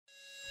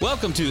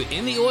Welcome to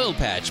In the Oil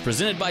Patch,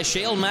 presented by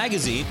SHALE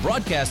Magazine,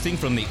 broadcasting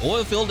from the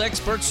Oilfield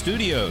Expert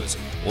Studios.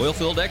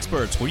 Oilfield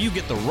Experts, where you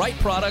get the right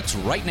products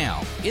right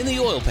now. In the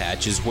Oil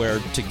Patch is where,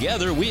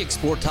 together, we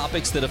explore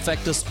topics that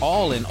affect us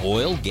all in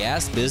oil,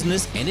 gas,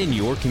 business, and in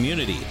your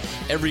community.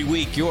 Every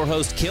week, your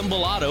host, Kim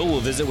Bellotto, will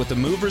visit with the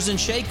movers and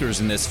shakers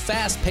in this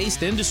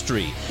fast-paced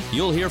industry.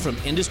 You'll hear from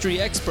industry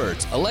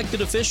experts,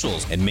 elected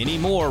officials, and many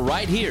more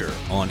right here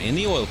on In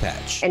the Oil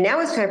Patch. And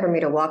now it's time for me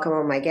to welcome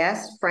on my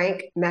guest,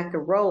 Frank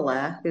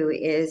Macchiarola, who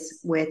is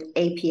with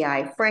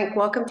API. Frank,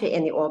 welcome to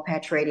In the Oil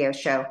Patch radio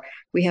show.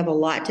 We have a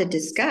lot to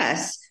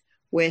discuss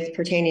with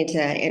pertaining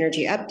to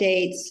energy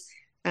updates.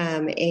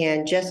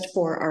 And just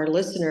for our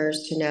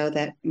listeners to know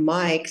that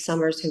Mike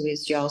Summers, who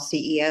is y'all's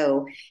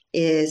CEO,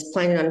 is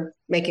planning on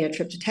making a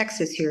trip to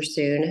Texas here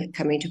soon,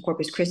 coming to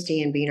Corpus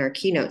Christi and being our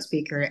keynote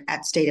speaker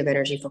at State of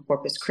Energy for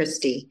Corpus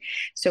Christi.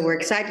 So we're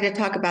excited to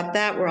talk about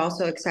that. We're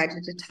also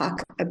excited to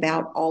talk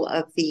about all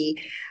of the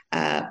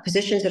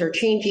positions that are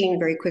changing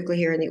very quickly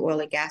here in the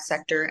oil and gas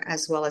sector,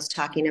 as well as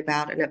talking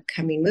about an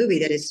upcoming movie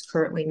that is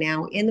currently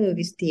now in the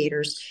movie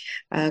theaters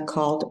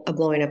called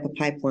Blowing Up a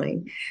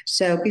Pipeline.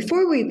 So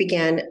before we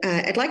begin,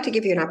 I'd like to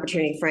give you an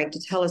opportunity, Frank, to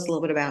tell us a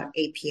little bit about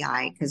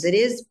API, because it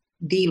is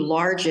the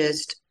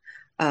largest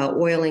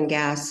oil and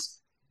gas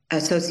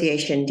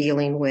association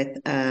dealing with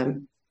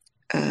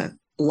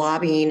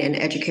lobbying and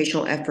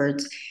educational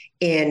efforts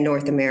in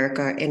North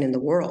America and in the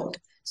world.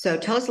 So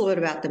tell us a little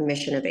bit about the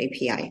mission of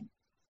API.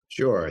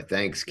 Sure.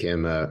 Thanks,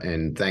 Kim.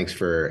 And thanks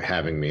for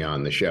having me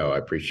on the show. I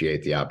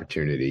appreciate the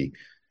opportunity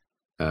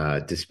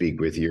to speak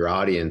with your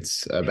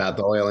audience about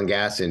the oil and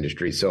gas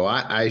industry. So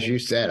as you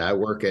said, I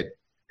work at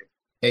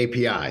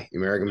API,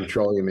 American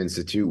Petroleum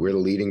Institute. We're the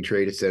leading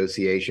trade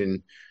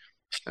association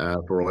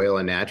for oil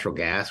and natural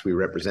gas. We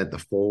represent the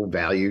full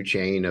value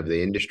chain of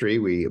the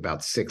industry.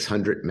 About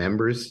 600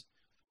 members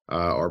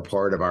are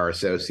part of our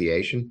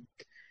association.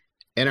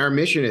 And our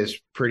mission is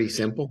pretty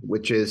simple,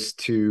 which is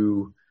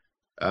to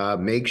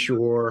make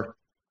sure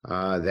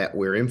that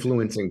we're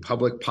influencing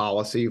public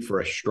policy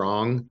for a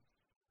strong,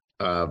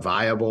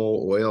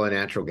 viable oil and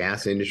natural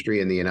gas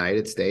industry in the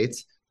United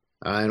States,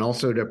 and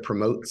also to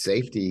promote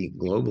safety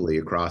globally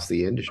across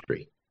the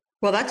industry.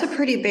 Well, that's a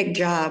pretty big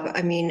job.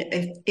 I mean,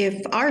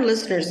 if our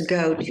listeners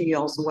go to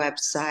y'all's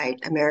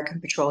website,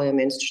 American Petroleum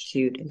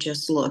Institute, and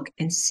just look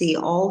and see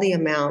all the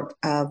amount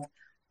of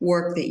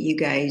work that you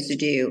guys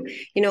do,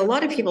 a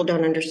lot of people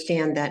don't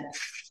understand that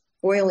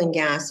oil and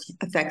gas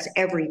affects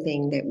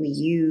everything that we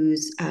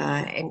use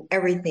and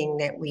everything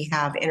that we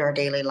have in our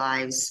daily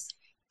lives.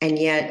 And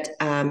yet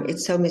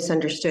it's so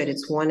misunderstood.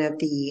 It's one of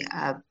the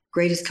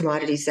greatest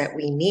commodities that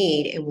we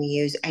need and we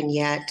use. And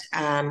yet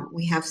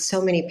we have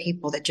so many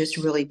people that just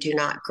really do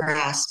not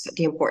grasp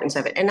the importance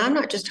of it. And I'm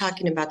not just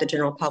talking about the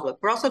general public.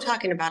 We're also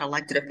talking about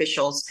elected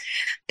officials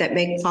that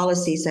make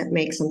policies that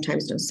make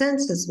sometimes no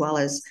sense, as well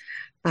as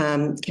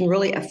can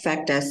really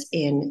affect us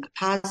in a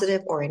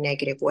positive or a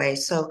negative way.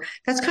 So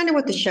that's kind of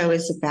what the show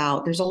is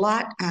about. There's a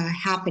lot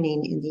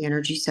happening in the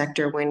energy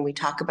sector when we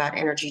talk about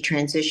energy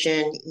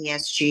transition,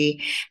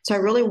 ESG. So I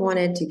really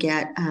wanted to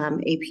get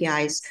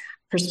API's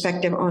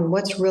perspective on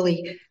what's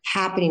really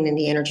happening in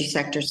the energy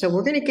sector. So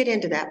we're going to get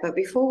into that. But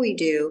before we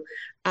do,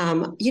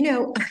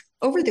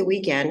 over the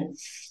weekend,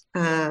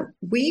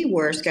 we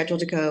were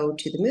scheduled to go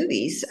to the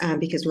movies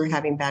because we're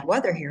having bad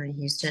weather here in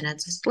Houston. And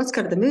so let's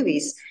go to the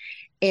movies.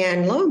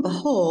 And lo and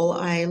behold,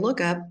 I look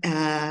up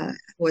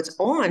what's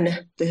on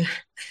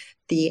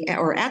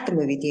or at the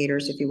movie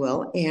theaters, if you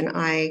will, and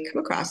I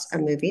come across a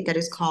movie that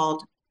is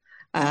called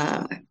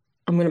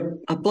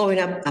Blowing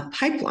Up a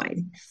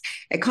Pipeline.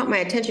 It caught my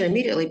attention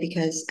immediately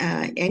because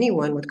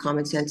anyone with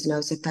common sense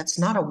knows that that's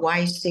not a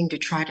wise thing to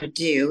try to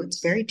do. It's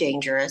very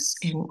dangerous.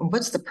 And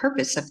what's the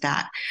purpose of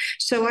that?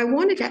 So I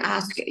wanted to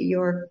ask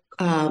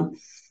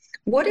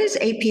what is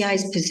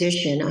API's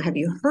position? Have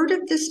you heard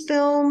of this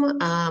film?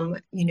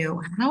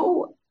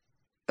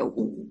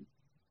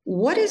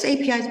 What is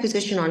API's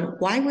position on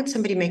why would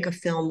somebody make a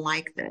film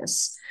like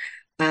this?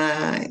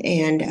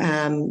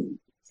 And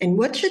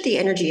what should the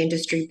energy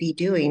industry be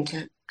doing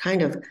to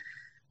kind of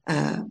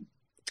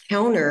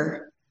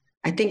counter,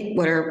 I think,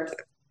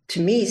 to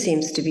me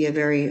seems to be a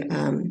very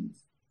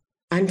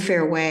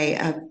unfair way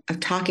of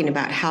talking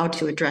about how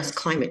to address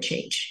climate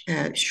change?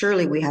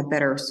 Surely we have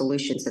better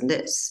solutions than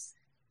this.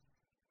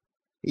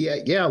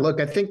 Yeah.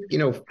 Look, I think,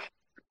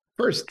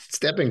 first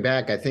stepping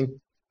back, I think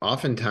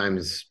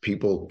oftentimes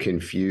people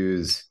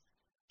confuse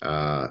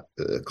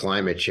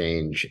climate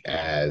change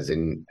as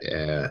an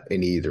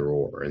either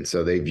or. And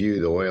so they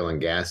view the oil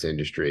and gas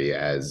industry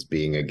as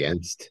being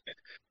against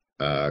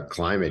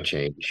climate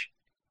change.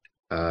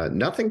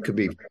 Nothing could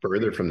be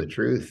further from the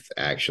truth,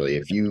 actually.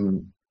 If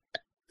you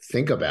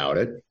think about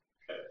it,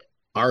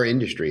 our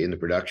industry in the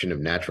production of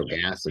natural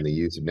gas and the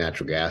use of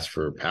natural gas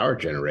for power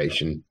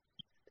generation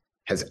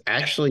has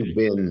actually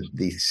been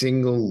the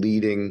single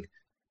leading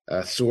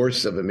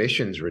source of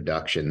emissions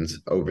reductions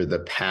over the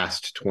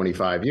past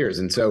 25 years.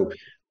 And so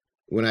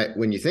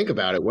when you think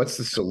about it, what's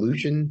the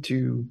solution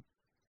to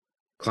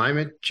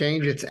climate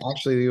change, it's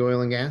actually the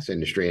oil and gas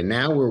industry. And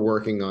now we're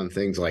working on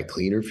things like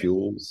cleaner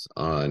fuels,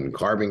 on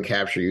carbon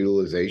capture,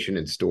 utilization,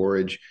 and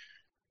storage.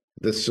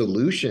 The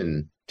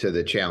solution to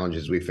the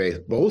challenges we face,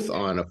 both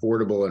on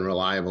affordable and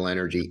reliable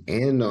energy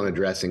and on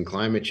addressing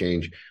climate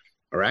change,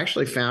 are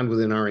actually found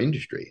within our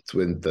industry. It's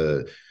with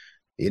the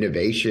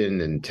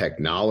innovation and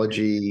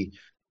technology.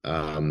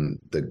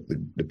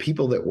 The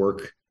people that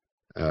work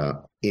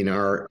in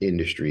our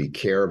industry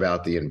care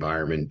about the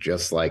environment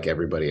just like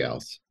everybody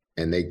else.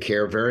 And they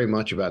care very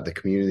much about the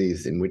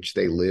communities in which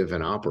they live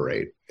and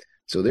operate.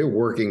 So they're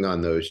working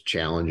on those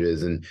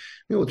challenges. And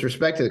with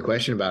respect to the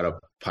question about a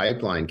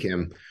pipeline,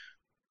 Kim,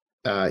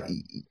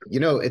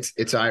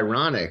 it's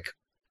ironic.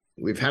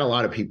 We've had a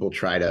lot of people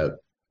try to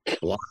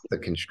block the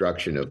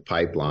construction of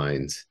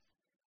pipelines,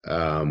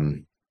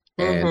 and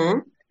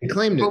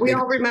claim that. Well, we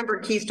all remember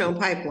Keystone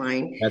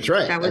Pipeline. That's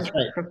right. That was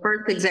the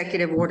first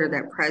executive order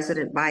that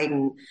President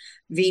Biden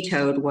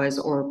vetoed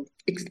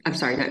I'm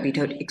sorry, not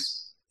vetoed.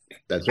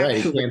 That's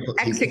right.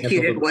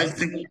 Executed was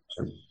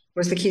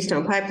the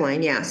Keystone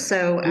Pipeline. Yeah.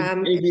 So,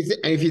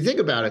 if you think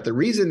about it, the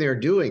reason they're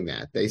doing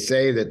that, they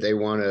say that they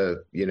want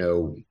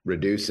to,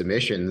 reduce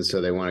emissions, so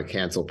they want to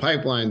cancel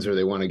pipelines or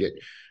they want to get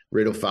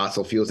rid of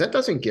fossil fuels. That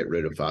doesn't get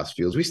rid of fossil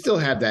fuels. We still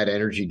have that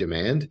energy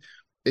demand.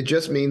 It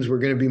just means we're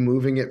going to be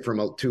moving it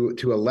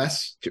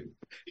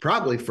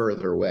probably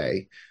further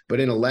away, but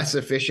in a less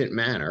efficient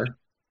manner,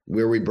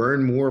 where we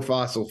burn more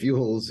fossil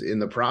fuels in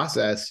the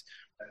process,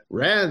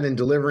 rather than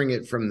delivering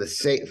it from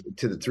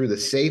through the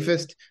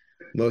safest,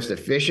 most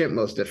efficient,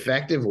 most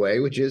effective way,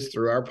 which is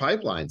through our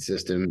pipeline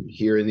system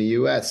here in the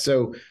U.S.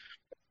 So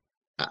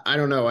I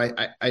don't know.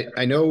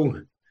 I know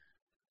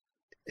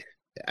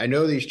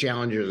these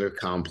challenges are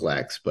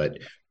complex, but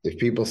if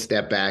people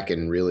step back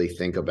and really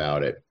think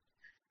about it,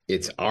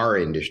 it's our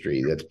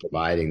industry that's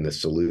providing the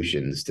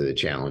solutions to the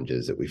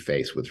challenges that we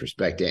face with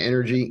respect to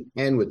energy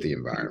and with the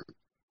environment.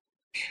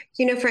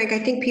 Frank, I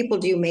think people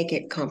do make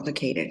it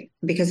complicated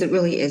because it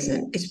really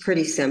isn't. It's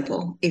pretty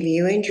simple. If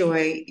you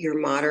enjoy your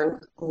modern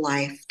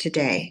life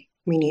today,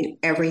 meaning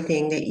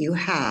everything that you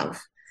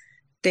have,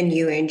 then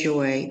you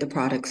enjoy the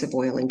products of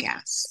oil and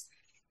gas.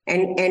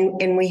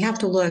 And we have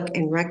to look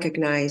and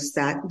recognize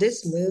that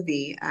this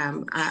movie,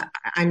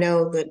 I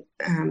know that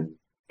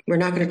we're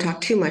not going to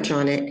talk too much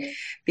on it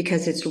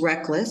because it's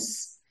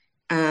reckless.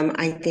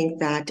 I think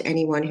that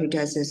anyone who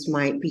does this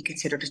might be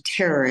considered a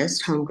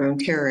terrorist, homegrown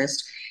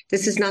terrorist.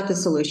 This is not the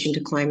solution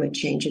to climate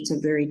change. It's a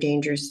very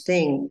dangerous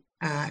thing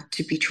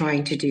to be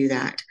trying to do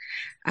that.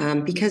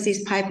 Because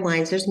these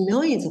pipelines, there's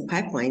millions of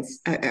pipelines,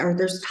 or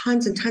there's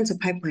tons and tons of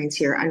pipelines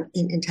here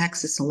in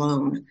Texas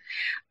alone.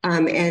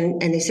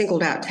 And they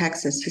singled out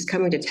Texas. He's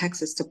coming to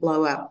Texas to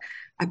blow up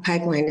a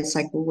pipeline. It's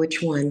like, well,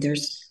 which one?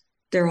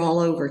 They're all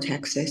over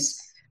Texas.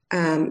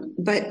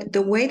 But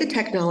the way the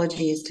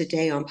technology is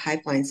today on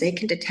pipelines, they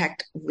can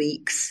detect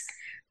leaks,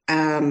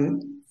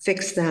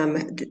 fix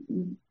them.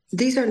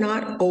 These are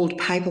not old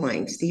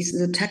pipelines.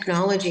 The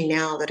technology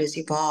now that has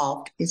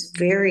evolved is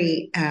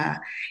very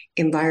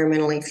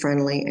environmentally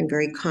friendly and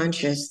very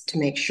conscious to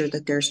make sure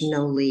that there's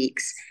no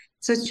leaks.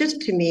 So it's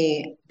just, to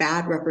me,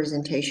 bad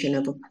representation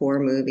of a poor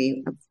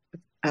movie,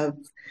 of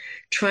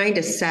trying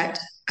to set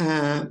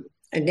a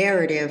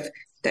narrative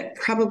that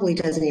probably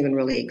doesn't even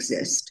really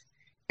exist.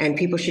 And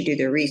people should do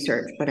their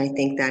research. But I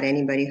think that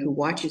anybody who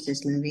watches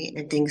this movie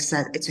and thinks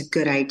that it's a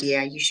good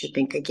idea, you should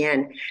think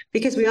again.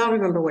 Because we all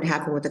remember what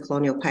happened with the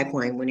Colonial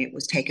Pipeline when it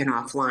was taken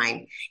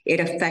offline.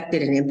 It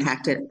affected and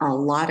impacted a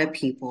lot of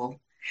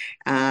people.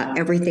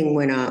 Everything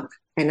went up.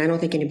 And I don't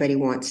think anybody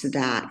wants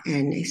that.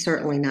 And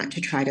certainly not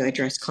to try to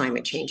address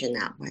climate change in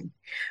that way.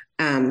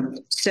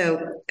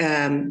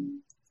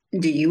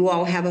 Do you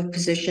all have a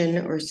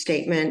position or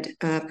statement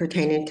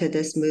pertaining to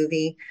this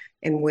movie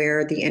and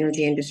where the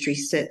energy industry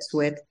sits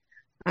with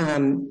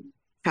how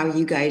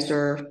you guys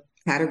are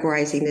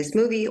categorizing this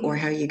movie or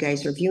how you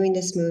guys are viewing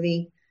this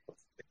movie?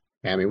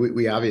 I mean,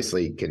 we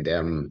obviously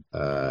condemn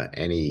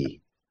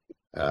any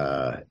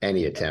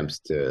attempts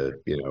to,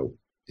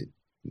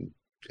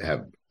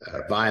 have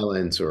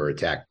violence or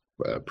attack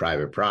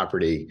private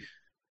property.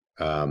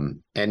 We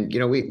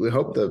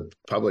hope the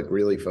public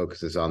really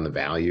focuses on the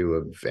value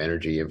of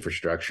energy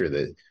infrastructure,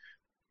 that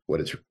what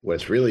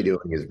it's really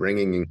doing is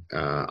bringing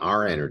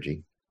our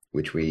energy,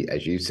 which we,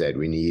 as you said,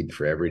 we need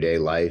for everyday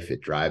life. It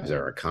drives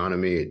our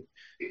economy.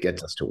 It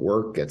gets us to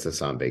work, gets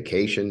us on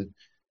vacation,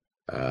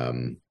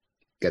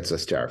 gets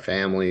us to our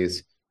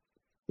families.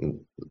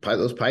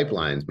 Those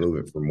pipelines move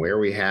it from where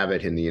we have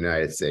it in the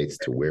United States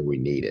to where we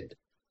need it.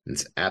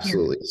 It's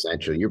absolutely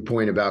essential. Your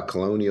point about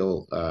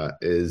Colonial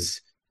is,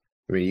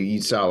 I mean,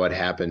 you saw what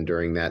happened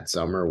during that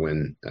summer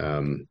when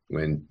in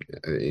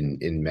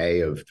May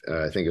of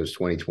I think it was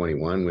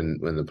 2021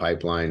 when the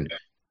pipeline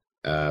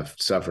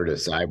suffered a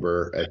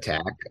cyber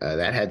attack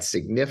that had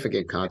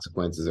significant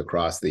consequences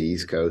across the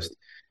East Coast.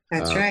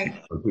 That's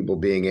right. People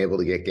being able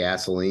to get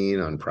gasoline,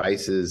 on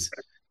prices.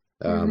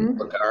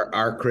 Look,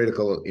 our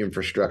critical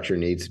infrastructure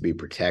needs to be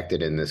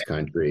protected in this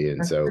country,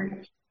 and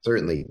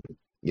certainly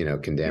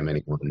condemn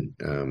anyone.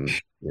 And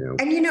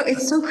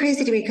it's so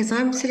crazy to me because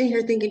I'm sitting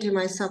here thinking to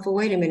myself, well,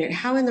 wait a minute,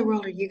 how in the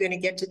world are you going to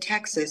get to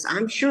Texas?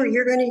 I'm sure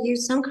you're going to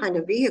use some kind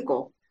of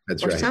vehicle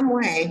That's or right. some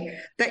way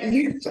that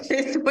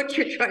is what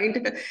you're trying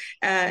to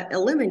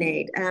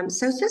eliminate.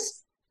 So it's just,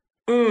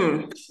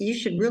 you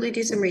should really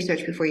do some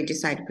research before you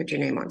decide to put your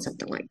name on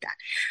something like that.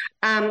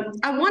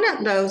 I want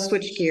to, though,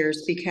 switch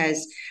gears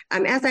because,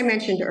 as I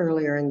mentioned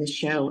earlier in the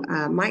show,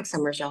 Mike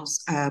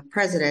Summershells,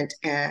 president,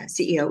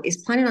 CEO, is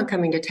planning on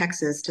coming to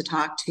Texas to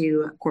talk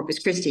to Corpus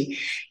Christi.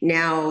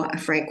 Now,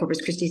 Frank,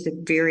 Corpus Christi is a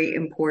very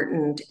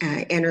important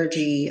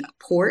energy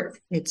port.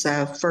 It's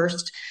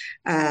first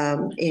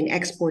in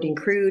exporting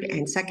crude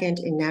and second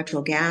in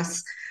natural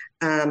gas.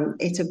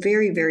 It's a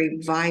very, very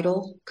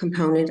vital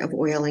component of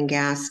oil and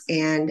gas,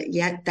 and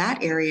yet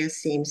that area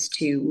seems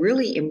to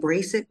really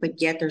embrace it,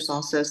 but yet there's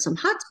also some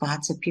hot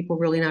spots of people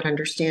really not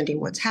understanding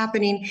what's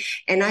happening.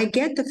 And I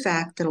get the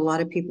fact that a lot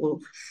of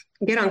people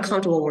get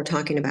uncomfortable when we're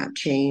talking about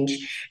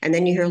change, and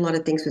then you hear a lot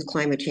of things with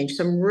climate change.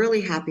 So I'm really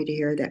happy to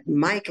hear that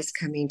Mike is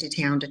coming to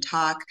town to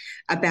talk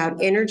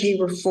about energy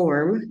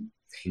reform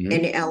and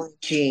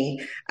LNG,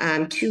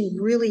 two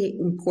really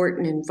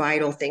important and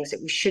vital things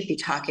that we should be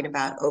talking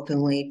about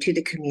openly to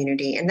the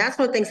community. And that's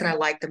one of the things that I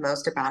like the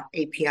most about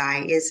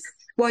API is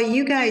while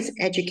you guys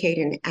educate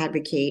and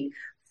advocate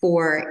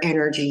for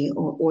energy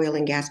or oil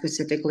and gas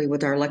specifically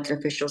with our elected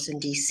officials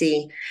in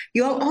DC,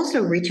 you all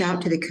also reach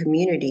out to the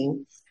community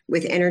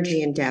with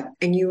energy in depth.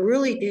 And you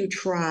really do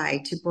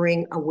try to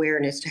bring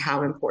awareness to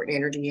how important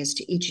energy is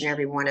to each and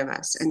every one of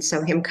us. And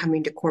so him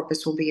coming to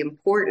Corpus will be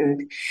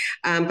important.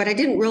 But I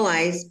didn't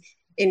realize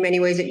in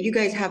many ways that you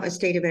guys have a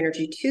state of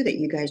energy too that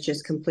you guys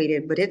just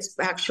completed, but it's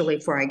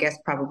actually for, I guess,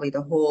 probably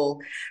the whole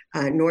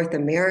North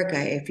America,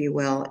 if you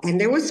will.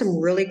 And there was some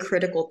really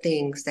critical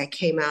things that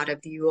came out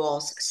of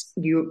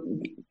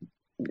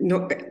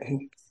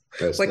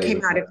what came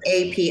out of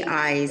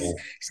API's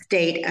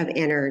state of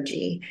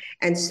energy.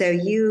 And so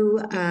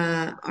you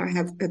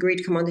have agreed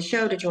to come on the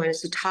show to join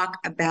us to talk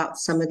about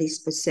some of these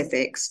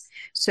specifics.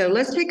 So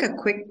let's take a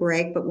quick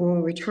break, but when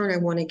we return, I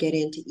want to get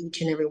into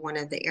each and every one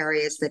of the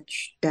areas that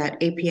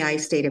API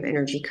state of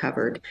energy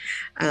covered.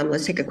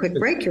 Let's take a quick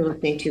break. You're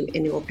listening to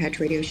In the Oil Patch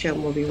Radio Show,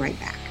 and we'll be right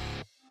back.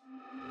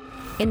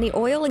 In the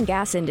oil and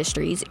gas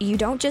industries, you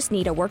don't just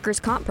need a workers'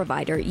 comp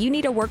provider, you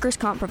need a workers'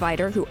 comp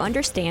provider who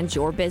understands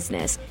your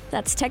business.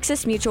 That's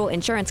Texas Mutual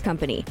Insurance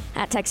Company.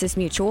 At Texas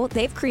Mutual,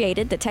 they've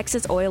created the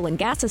Texas Oil and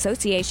Gas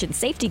Association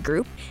Safety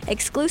Group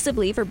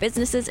exclusively for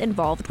businesses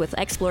involved with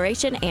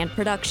exploration and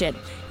production.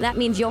 That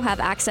means you'll have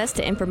access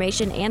to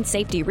information and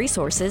safety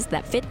resources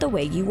that fit the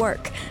way you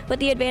work. But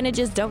the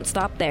advantages don't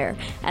stop there.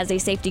 As a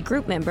safety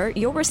group member,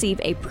 you'll receive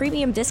a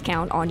premium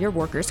discount on your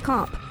workers'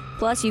 comp.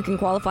 Plus, you can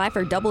qualify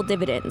for double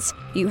dividends.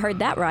 You heard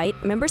that right.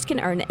 Members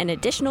can earn an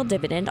additional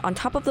dividend on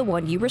top of the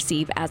one you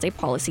receive as a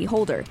policy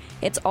holder.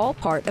 It's all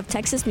part of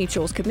Texas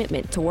Mutual's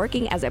commitment to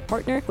working as a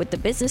partner with the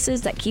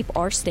businesses that keep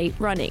our state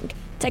running.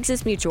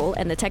 Texas Mutual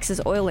and the Texas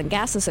Oil and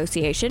Gas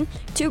Association,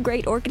 two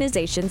great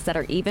organizations that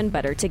are even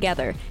better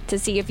together. To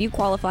see if you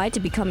qualify to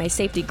become a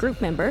safety group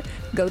member,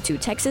 go to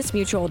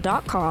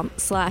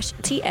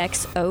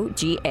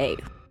texasmutual.com/TXOGA.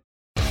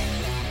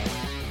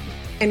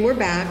 And we're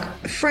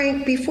back.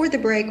 Frank, before the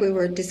break, we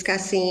were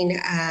discussing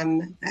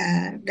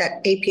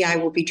that API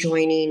will be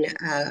joining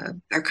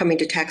or coming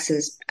to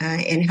Texas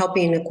and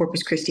helping the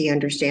Corpus Christi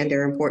understand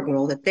their important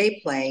role that they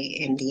play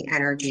in the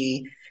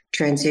energy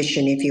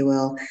transition, if you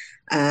will.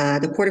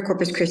 The Port of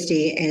Corpus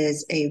Christi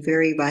is a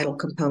very vital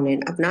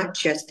component of not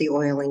just the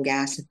oil and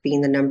gas, of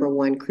being the number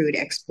one crude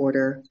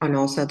exporter and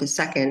also the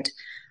second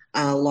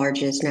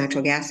largest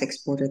natural gas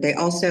exporter. They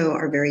also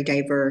are very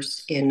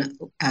diverse in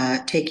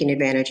taking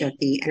advantage of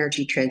the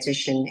energy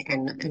transition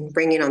and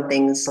bringing on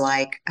things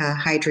like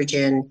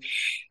hydrogen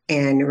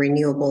and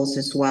renewables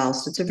as well.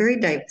 So it's a very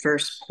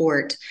diverse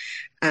port.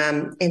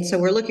 And so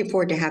we're looking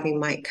forward to having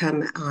Mike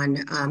come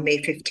on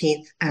May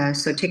 15th.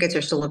 So tickets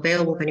are still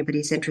available. If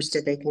anybody's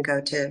interested, they can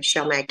go to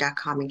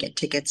shalemag.com and get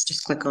tickets.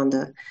 Just click on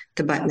the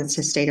button that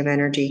says State of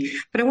Energy.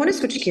 But I want to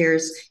switch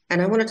gears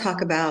and I want to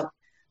talk about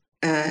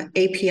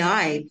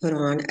API put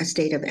on a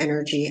state of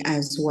energy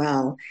as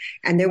well.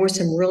 And there were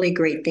some really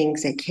great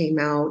things that came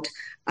out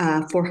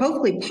for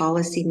hopefully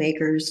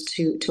policymakers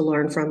to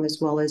learn from, as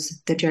well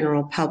as the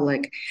general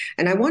public.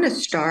 And I want to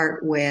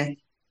start with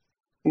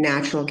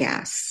natural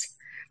gas.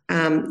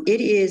 It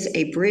is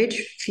a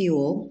bridge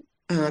fuel.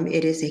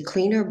 It is a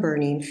cleaner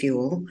burning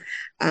fuel.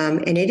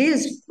 And it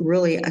is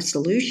really a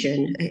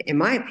solution, in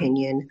my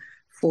opinion,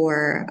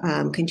 for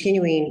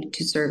continuing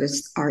to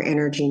service our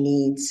energy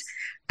needs.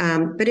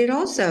 But it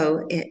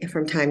also,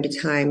 from time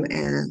to time,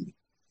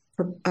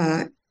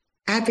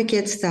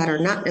 advocates that are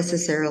not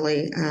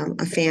necessarily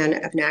a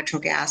fan of natural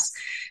gas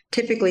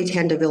typically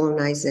tend to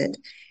villainize it.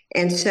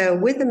 And so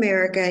with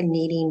America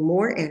needing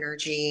more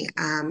energy,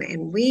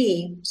 and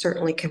we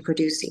certainly can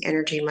produce the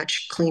energy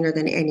much cleaner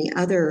than any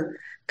other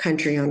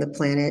country on the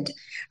planet.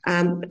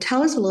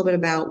 Tell us a little bit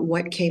about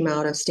what came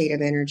out of State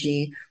of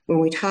Energy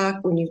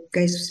when you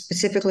guys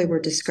specifically were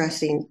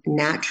discussing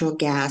natural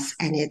gas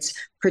and its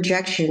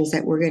projections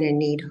that we're going to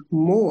need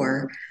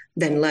more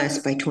than less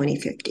by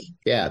 2050.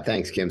 Yeah,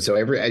 thanks, Kim. So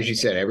as you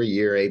said, every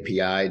year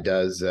API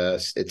does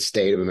its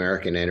State of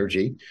American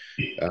Energy.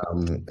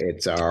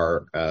 It's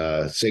our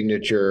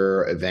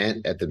signature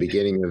event at the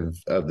beginning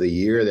of the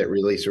year that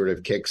really sort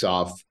of kicks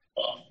off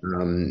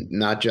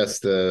not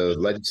just the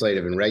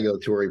legislative and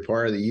regulatory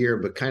part of the year,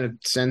 but kind of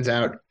sends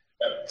out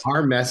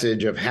our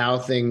message of how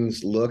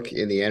things look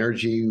in the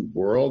energy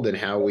world and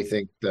how we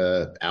think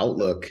the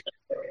outlook,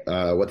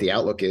 what the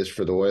outlook is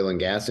for the oil and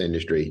gas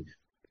industry.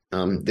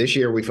 This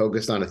year, we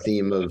focused on a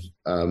theme of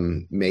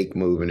make,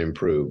 move, and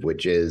improve,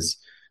 which is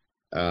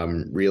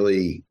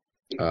really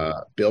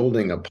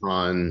building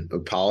upon the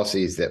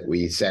policies that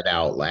we set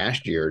out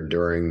last year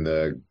during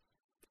the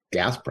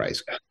gas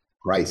price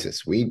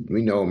crisis. We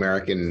know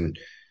American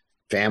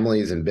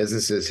families and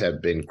businesses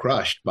have been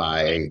crushed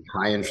by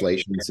high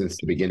inflation since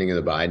the beginning of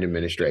the Biden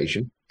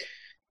administration.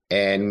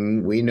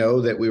 And we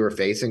know that we were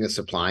facing a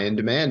supply and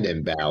demand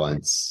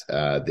imbalance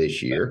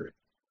this year.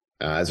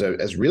 As a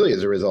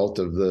result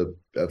of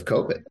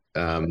COVID.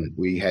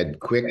 We had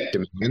quick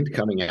demand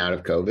coming out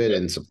of COVID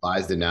and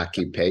supplies did not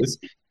keep pace.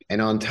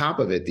 And on top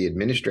of it, the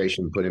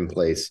administration put in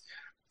place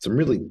some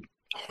really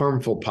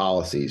harmful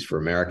policies for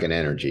American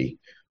energy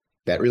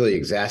that really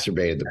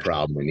exacerbated the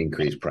problem and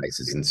increased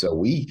prices. And so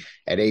we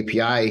at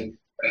API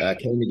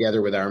came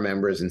together with our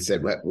members and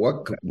said,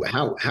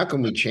 how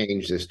can we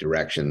change this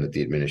direction that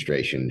the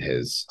administration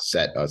has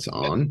set us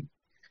on?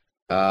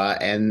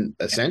 And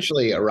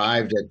essentially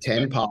arrived at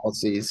 10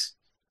 policies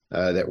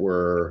that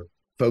were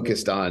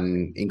focused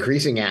on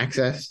increasing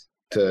access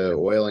to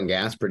oil and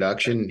gas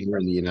production here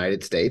in the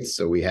United States.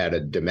 So we had a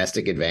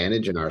domestic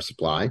advantage in our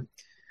supply. It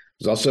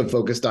was also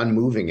focused on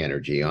moving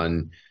energy,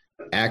 on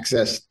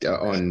access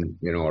on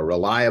a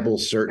reliable,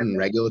 certain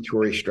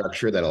regulatory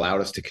structure that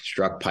allowed us to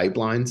construct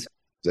pipelines.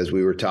 As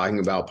we were talking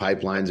about,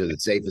 pipelines are the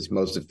safest,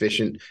 most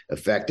efficient,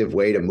 effective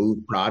way to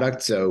move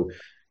product. So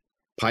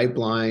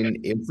pipeline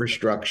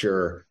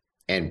infrastructure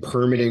and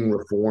permitting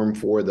reform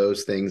for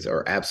those things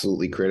are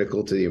absolutely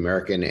critical to the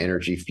American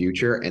energy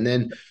future. And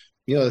then,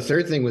 the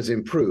third thing was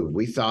improve.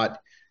 We thought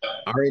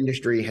our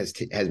industry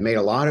has made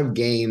a lot of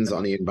gains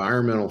on the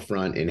environmental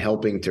front in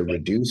helping to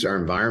reduce our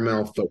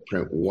environmental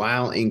footprint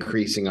while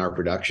increasing our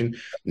production.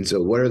 And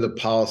so what are the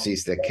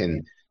policies that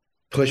can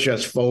push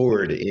us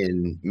forward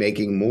in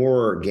making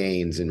more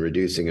gains in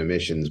reducing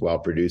emissions while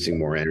producing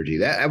more energy?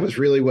 That was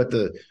really what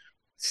the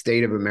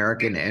State of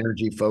American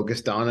Energy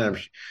focused on. And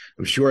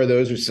I'm sure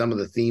those are some of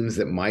the themes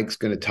that Mike's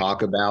going to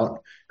talk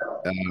about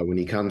when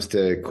he comes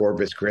to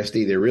Corpus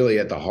Christi. They're really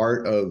at the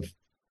heart of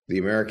the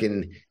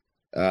American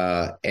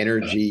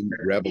energy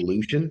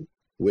revolution,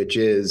 which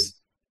is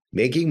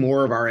making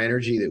more of our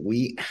energy that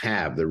we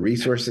have, the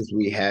resources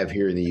we have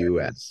here in the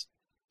U.S.,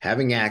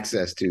 having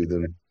access to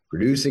them,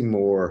 producing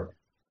more,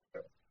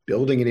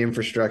 building an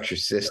infrastructure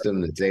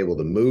system that's able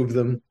to move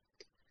them,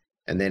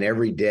 and then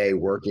every day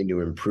working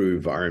to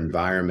improve our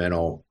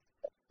environmental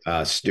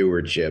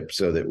stewardship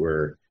so that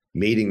we're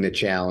meeting the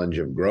challenge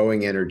of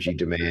growing energy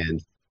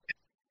demand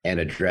and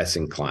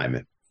addressing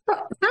climate.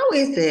 How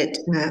is it,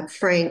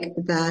 Frank,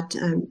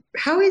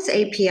 how is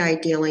API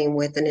dealing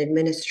with an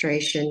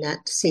administration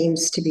that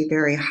seems to be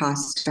very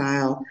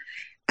hostile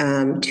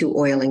to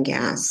oil and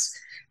gas?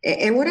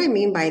 And what I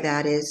mean by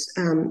that is,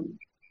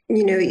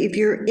 if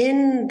you're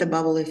in the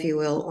bubble, if you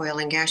will, oil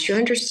and gas, you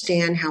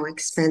understand how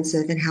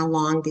expensive and how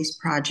long these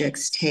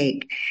projects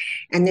take.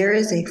 And there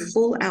is a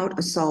full-out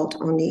assault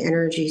on the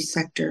energy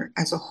sector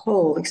as a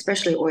whole,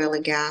 especially oil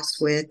and gas,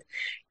 with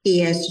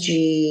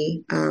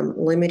ESG,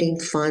 limiting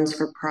funds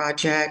for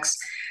projects.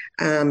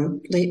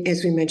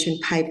 As we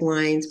mentioned,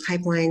 pipelines,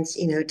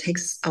 it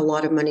takes a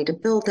lot of money to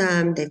build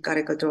them. They've got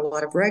to go through a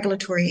lot of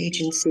regulatory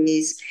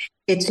agencies.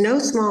 It's no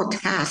small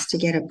task to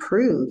get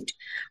approved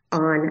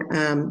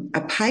on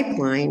a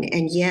pipeline.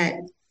 And yet,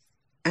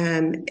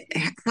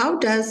 how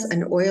does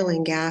an oil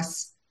and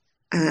gas,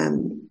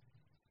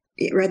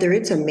 whether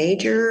it's a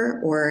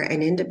major or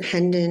an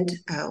independent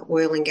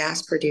oil and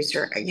gas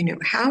producer,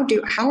 how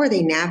are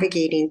they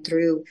navigating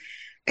through,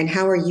 and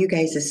how are you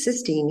guys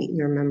assisting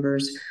your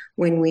members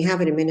when we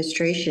have an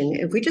administration?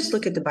 If we just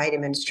look at the Biden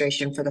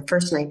administration for the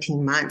first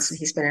 19 months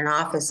he's been in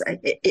office,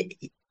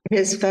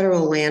 his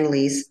federal land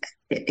lease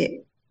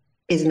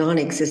is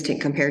non-existent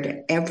compared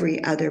to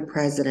every other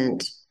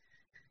president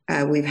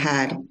we've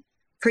had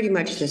pretty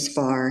much this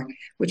far,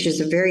 which is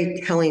a very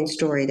telling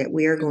story that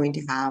we are going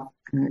to have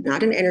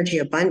not an energy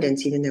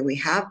abundance, even though we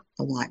have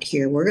a lot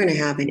here. We're going to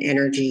have an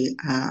energy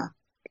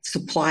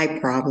supply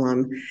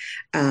problem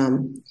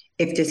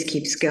if this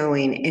keeps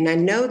going. And I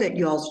know that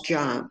y'all's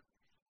job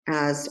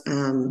as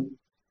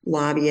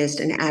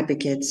lobbyists and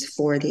advocates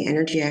for the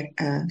energy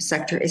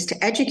sector is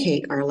to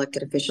educate our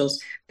elected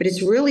officials, but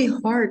it's really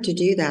hard to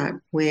do that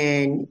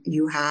when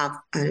you have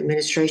an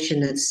administration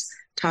that's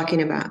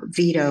talking about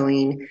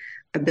vetoing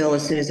a bill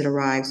as soon as it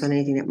arrives on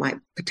anything that might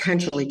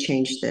potentially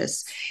change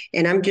this.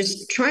 And I'm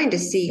just trying to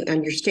see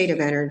on your state of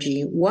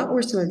energy, what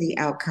were some of the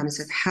outcomes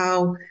of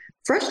how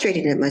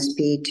frustrating it must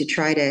be to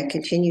try to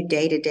continue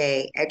day to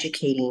day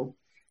educating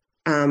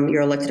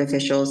your elected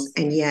officials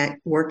and yet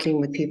working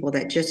with people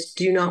that just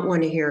do not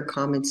want to hear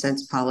common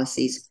sense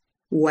policies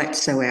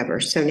whatsoever.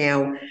 So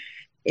now,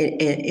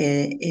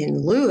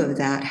 in lieu of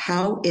that,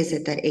 how is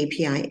it that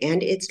API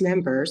and its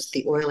members,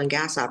 the oil and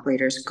gas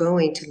operators,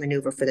 going to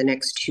maneuver for the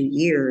next 2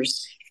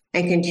 years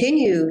and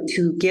continue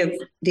to give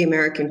the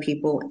American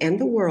people and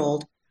the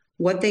world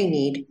what they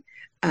need,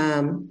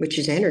 which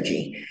is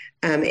energy?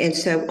 And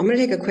so I'm going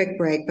to take a quick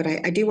break, but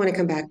I do want to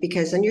come back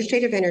because on your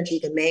state of energy,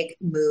 to make,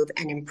 move,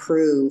 and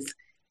improve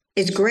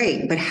is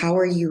great, but how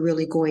are you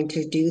really going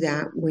to do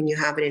that when you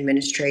have an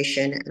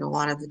administration and a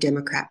lot of the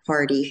Democrat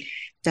Party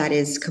that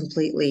is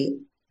completely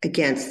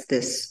against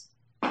this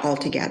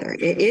altogether?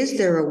 Is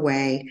there a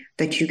way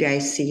that you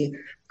guys see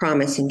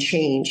promise and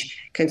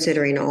change,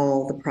 considering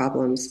all the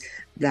problems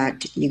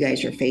that you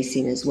guys are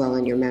facing as well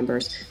and your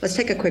members? Let's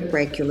take a quick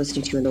break. You're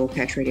listening to an Oil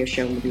Patch Radio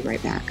Show, and we'll be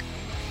right back.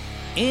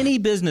 Any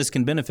business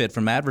can benefit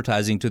from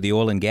advertising to the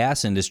oil and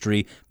gas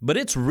industry, but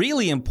it's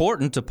really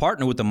important to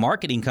partner with a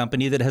marketing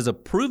company that has a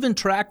proven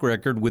track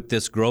record with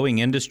this growing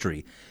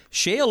industry.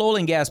 Shale Oil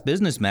and Gas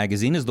Business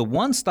Magazine is the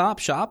one-stop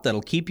shop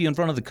that'll keep you in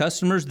front of the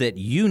customers that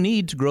you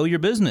need to grow your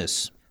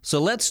business.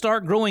 So let's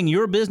start growing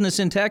your business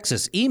in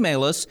Texas.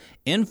 Email us,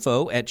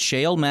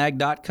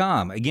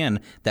 info@shalemag.com.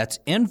 Again, that's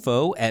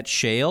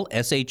info@shale,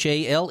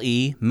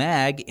 SHALE,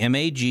 mag,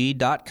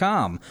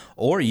 MAG.com.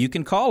 Or you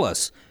can call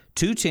us,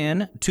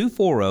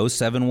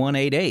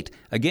 210-240-7188.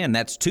 Again,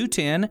 that's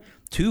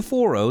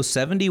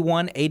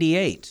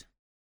 210-240-7188.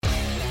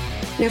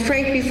 Now,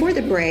 Frank, before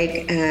the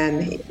break,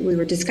 we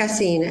were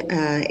discussing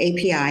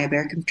API,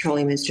 American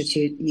Petroleum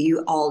Institute.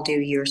 You all do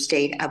your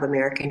State of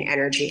American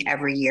Energy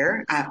every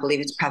year. I believe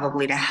it's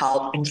probably to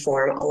help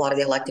inform a lot of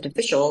the elected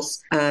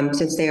officials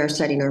since they are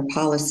setting our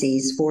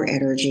policies for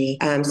energy,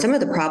 some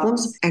of the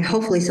problems and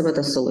hopefully some of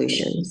the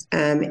solutions.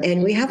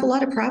 And we have a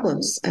lot of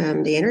problems.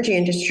 The energy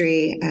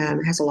industry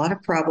has a lot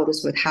of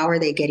problems with how are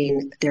they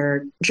getting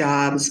their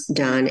jobs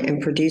done and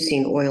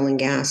producing oil and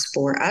gas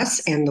for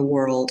us and the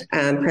world.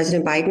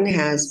 President Biden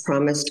has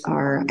promised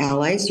our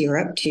allies,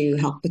 Europe, to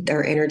help with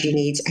their energy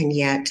needs. And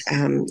yet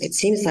it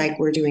seems like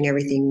we're doing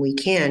everything we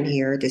can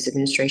here, this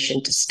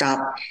administration, to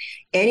stop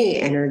any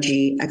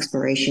energy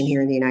exploration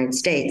here in the United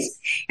States.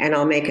 And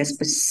I'll make a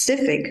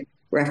specific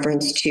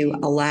reference to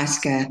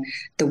Alaska,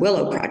 the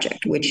Willow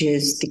Project, which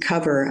is the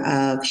cover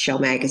of Shale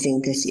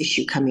magazine, this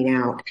issue coming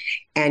out.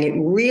 And it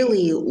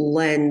really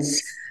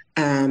lends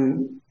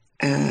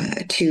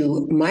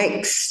to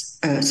Mike's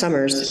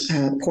Summers'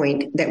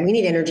 point that we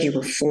need energy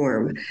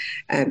reform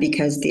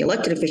because the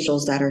elected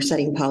officials that are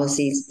setting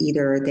policies,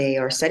 either they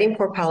are setting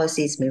poor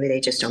policies, maybe they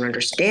just don't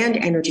understand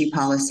energy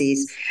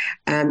policies.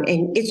 And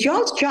it's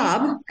y'all's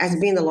job as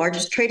being the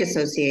largest trade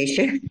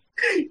association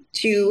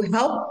to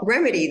help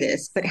remedy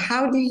this. But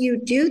how do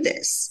you do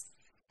this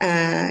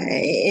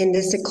in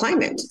this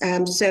climate?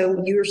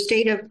 So your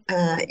state of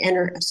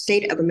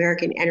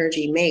American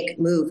energy, make,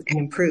 move, and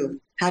improve.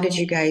 How did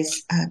you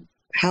guys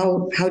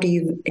how do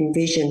you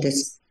envision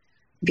this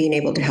being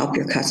able to help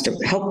your customer,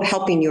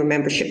 helping your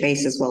membership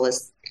base as well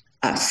as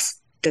us,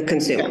 the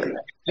consumer?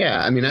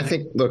 Yeah, I mean, I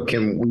think, look,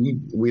 Kim,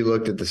 we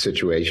looked at the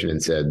situation and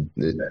said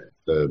that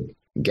the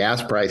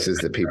gas prices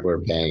that people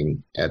are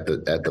paying at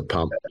the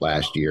pump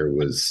last year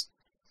was,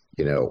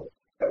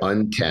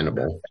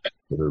 untenable.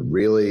 They were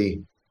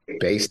really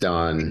based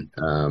on,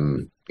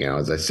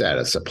 as I said,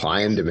 a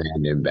supply and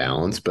demand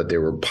imbalance, but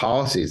there were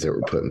policies that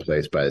were put in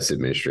place by this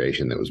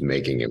administration that was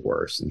making it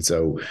worse. And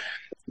so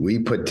we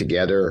put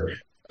together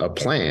a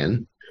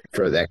plan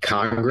for that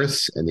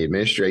Congress and the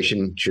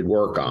administration should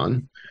work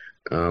on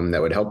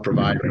that would help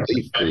provide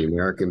relief for the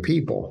American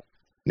people.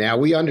 Now,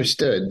 we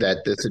understood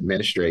that this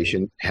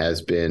administration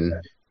has been,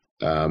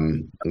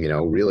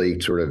 really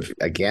sort of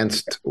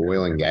against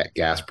oil and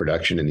gas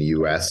production in the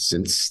U.S.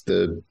 since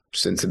the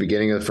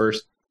beginning of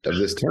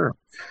this term.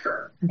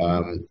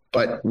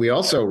 But we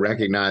also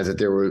recognize that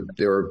there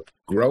were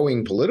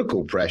growing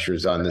political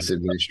pressures on this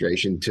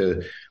administration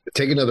to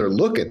take another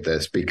look at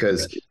this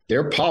because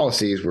their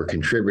policies were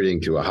contributing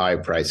to a high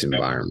price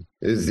environment.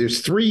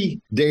 There's 3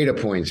 data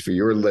points for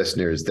your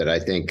listeners that I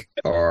think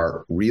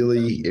are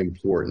really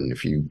important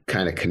if you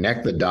kind of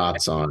connect the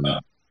dots on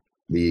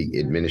the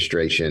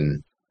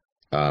administration,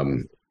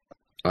 on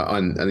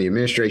the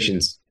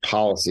administration's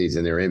policies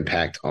and their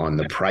impact on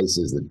the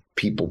prices that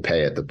people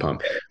pay at the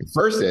pump. The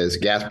first is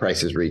gas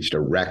prices reached a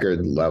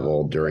record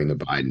level during the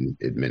Biden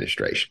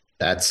administration.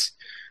 That's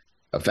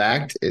a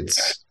fact.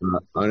 It's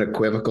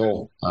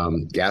unequivocal.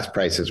 Gas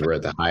prices were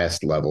at the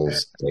highest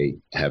levels they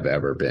have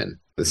ever been.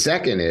 The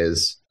second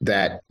is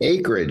that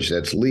acreage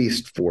that's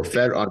leased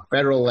on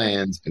federal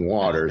lands and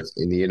waters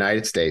in the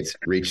United States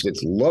reached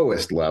its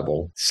lowest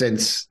level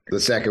since the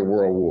Second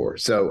World War.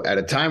 So at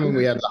a time when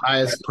we have the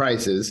highest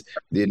prices,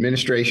 the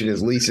administration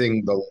is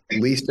leasing the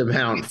least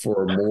amount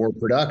for more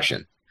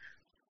production.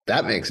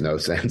 that makes no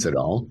sense at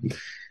all.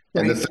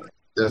 And Right.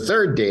 the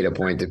third data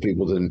point that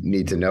people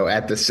need to know,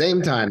 at the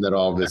same time that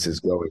all this is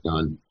going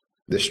on,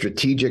 the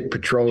Strategic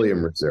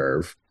Petroleum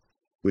Reserve,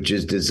 which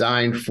is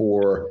designed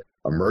for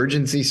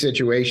emergency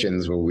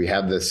situations where we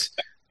have this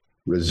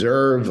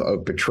reserve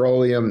of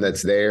petroleum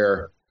that's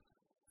there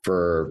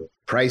for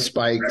price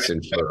spikes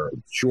and for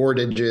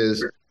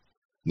shortages,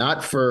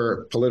 not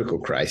for political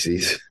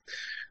crises.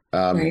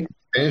 Right.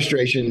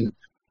 Administration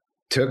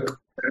took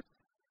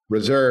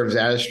reserves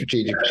out of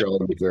Strategic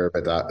Petroleum Reserve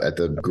at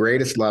the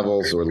greatest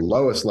levels or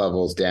lowest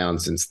levels down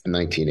since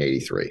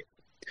 1983.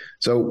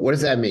 So what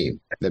does that mean?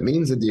 That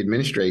means that the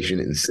administration,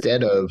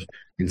 instead of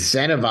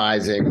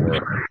incentivizing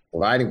or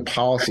providing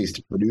policies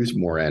to produce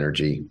more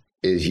energy,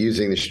 is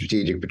using the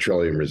Strategic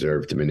Petroleum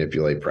Reserve to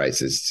manipulate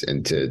prices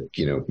and to,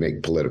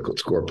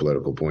 score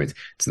political points.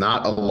 It's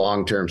not a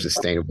long-term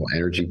sustainable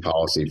energy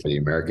policy for the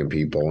American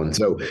people. And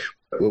so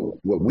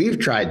what we've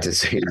tried to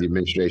say to the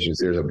administration is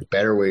there's a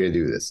better way to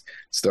do this.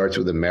 It starts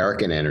with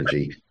American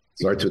energy,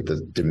 starts with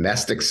the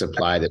domestic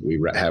supply that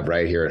we have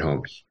right here at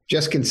home.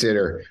 Just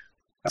consider,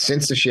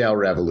 since the shale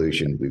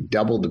revolution, we've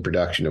doubled the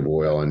production of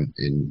oil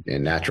and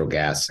natural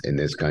gas in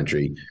this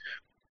country.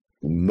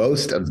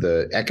 Most of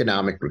the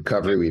economic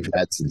recovery we've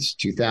had since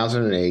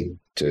 2008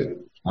 to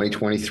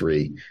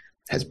 2023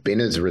 has been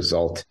as a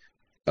result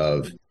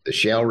of the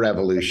shale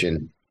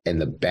revolution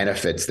and the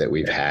benefits that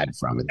we've had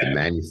from it, the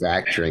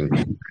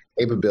manufacturing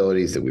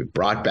capabilities that we've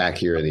brought back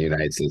here in the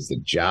United States, the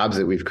jobs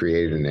that we've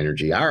created in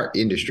energy. Our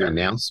industry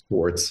now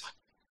supports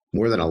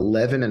more than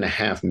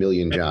 11.5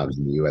 million jobs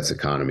in the U.S.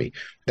 economy.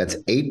 That's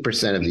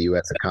 8% of the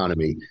U.S.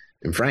 economy.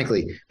 And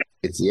frankly,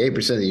 it's the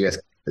 8% of the U.S.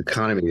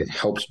 economy that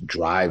helps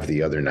drive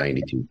the other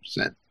 92%.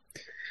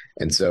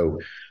 And so,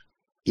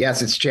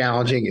 yes, it's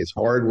challenging. It's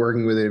hard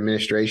working with an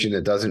administration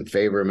that doesn't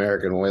favor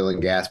American oil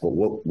and gas. But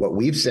what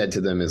we've said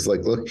to them is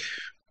like, look,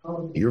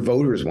 your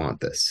voters want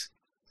this.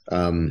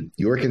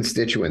 Your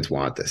constituents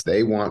want this.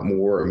 They want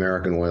more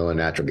American oil and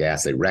natural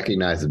gas. They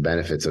recognize the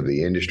benefits of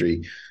the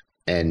industry.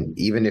 And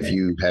even if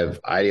you have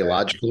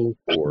ideological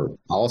or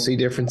policy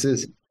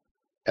differences,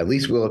 at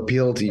least we'll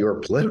appeal to your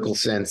political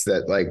sense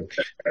that, like,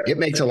 it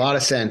makes a lot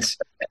of sense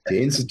to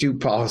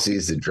institute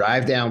policies that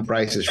drive down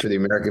prices for the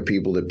American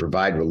people, that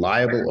provide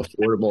reliable,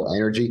 affordable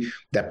energy,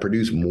 that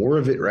produce more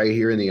of it right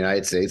here in the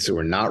United States, so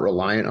we're not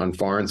reliant on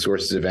foreign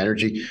sources of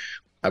energy.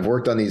 I've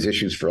worked on these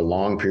issues for a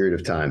long period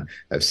of time.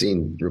 I've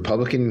seen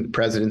Republican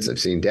presidents, I've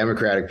seen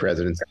Democratic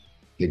presidents.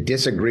 They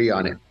disagree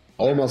on it,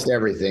 almost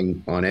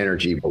everything on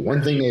energy, but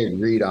one thing they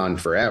agreed on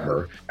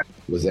forever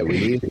was that we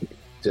needed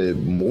to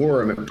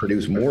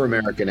produce more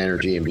American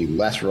energy and be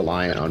less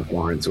reliant on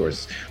foreign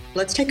sources.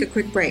 Let's take a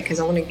quick break because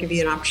I want to give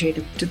you an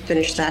opportunity to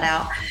finish that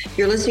out.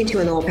 You're listening to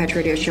an Oil Patch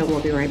Radio Show. We'll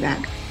be right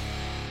back.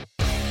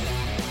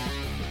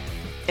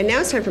 And now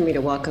it's time for me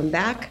to welcome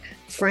back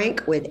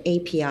Frank with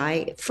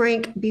API.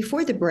 Frank,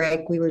 before the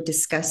break, we were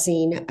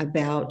discussing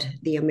about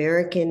the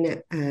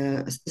American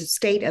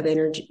state of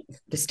energy,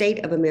 the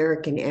state of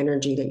American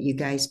energy that you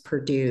guys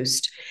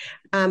produced.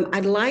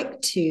 I'd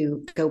like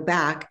to go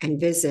back and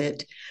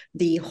visit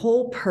the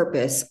whole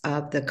purpose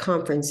of the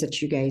conference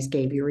that you guys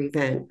gave, your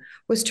event,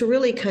 was to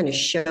really kind of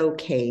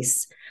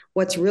showcase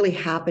what's really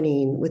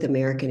happening with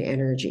American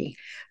energy.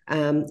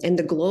 And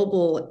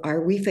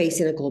are we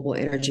facing a global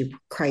energy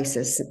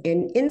crisis?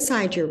 And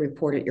inside your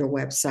report at your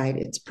website,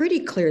 it's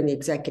pretty clear in the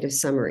executive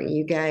summary.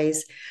 You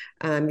guys,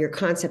 your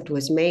concept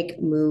was make,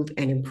 move,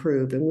 and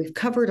improve. And we've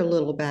covered a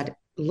little bit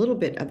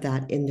of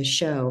that in the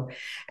show.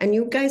 And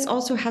you guys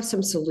also have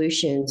some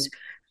solutions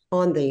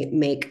on the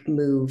make,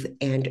 move,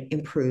 and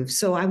improve.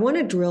 So I want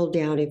to drill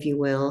down, if you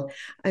will,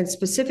 and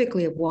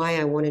specifically of why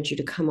I wanted you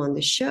to come on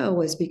the show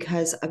was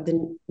because of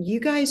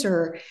you guys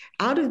are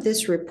out of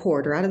this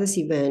report or out of this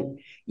event,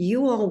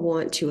 you all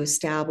want to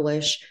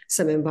establish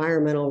some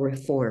environmental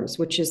reforms,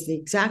 which is the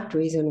exact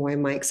reason why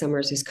Mike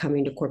Summers is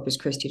coming to Corpus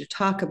Christi to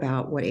talk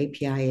about what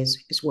API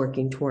is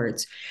working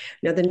towards.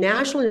 Now, the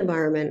National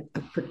Environmental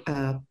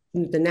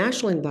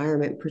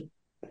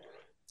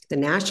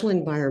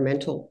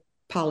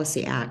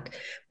Policy Act,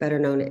 better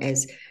known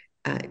as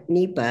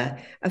NEPA,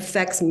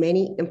 affects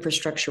many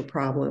infrastructure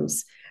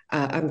problems.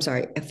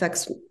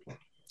 Affects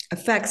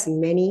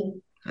many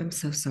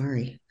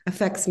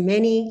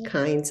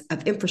kinds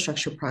of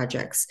infrastructure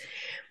projects.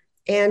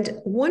 And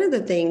one of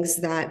the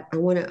things that I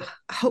want to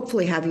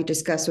hopefully have you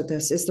discuss with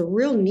us is the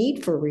real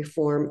need for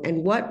reform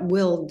and what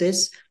will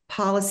this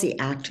Policy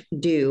Act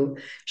do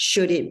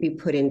should it be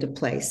put into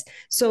place.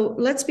 So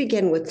let's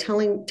begin with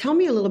tell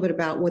me a little bit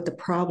about what the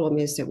problem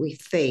is that we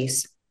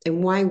face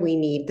and why we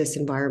need this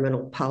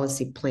environmental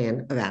policy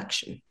plan of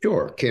action.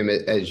 Sure, Kim,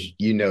 as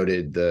you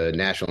noted, the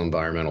National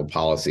Environmental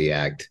Policy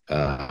Act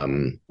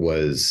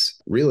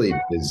was really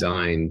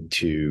designed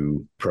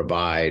to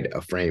provide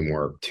a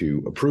framework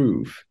to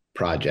approve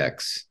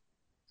projects.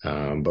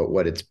 But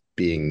what it's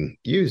being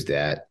used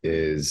at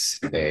is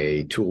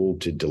a tool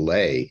to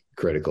delay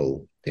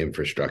critical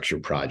infrastructure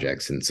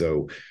projects. And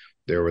so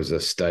there was a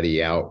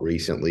study out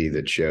recently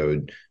that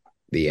showed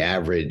the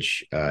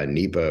average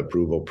NEPA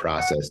approval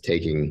process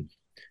taking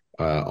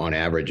on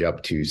average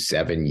up to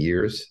 7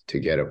 years to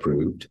get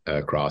approved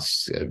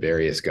across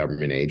various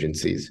government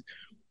agencies.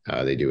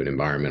 They do an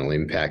environmental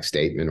impact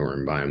statement or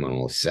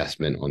environmental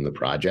assessment on the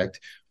project.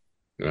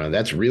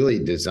 That's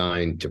really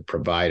designed to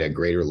provide a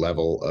greater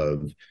level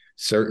of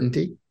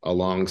certainty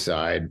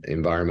alongside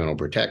environmental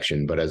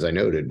protection. But as I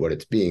noted, what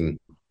it's being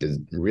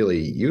really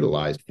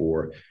utilized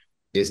for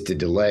is to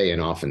delay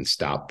and often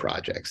stop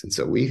projects. And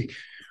so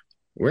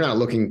we're not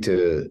looking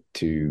to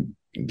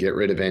get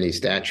rid of any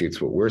statutes.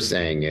 What we're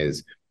saying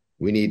is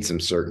we need some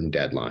certain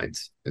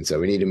deadlines. And so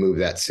we need to move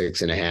that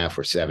 6.5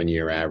 or 7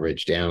 year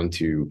average down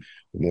to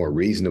a more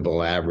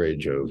reasonable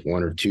average of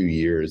 1 or 2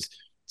 years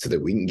so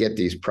that we can get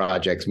these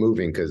projects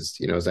moving. Because,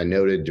 as I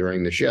noted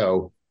during the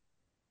show,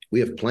 we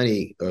have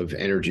plenty of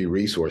energy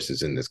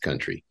resources in this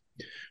country.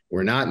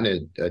 We're not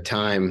in a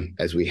time,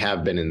 as we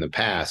have been in the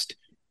past,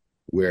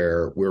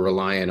 where we're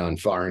reliant on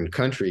foreign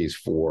countries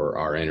for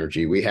our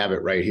energy. We have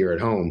it right here at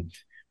home.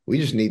 We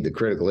just need the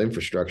critical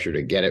infrastructure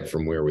to get it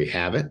from where we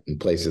have it in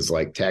places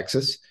like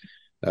Texas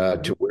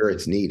to where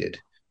it's needed.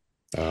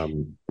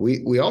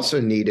 We also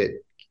need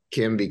it,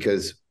 Kim,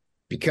 because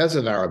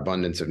of our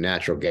abundance of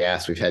natural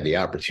gas, we've had the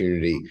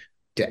opportunity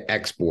to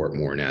export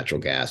more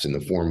natural gas in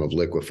the form of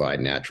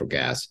liquefied natural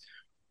gas.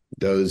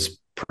 Those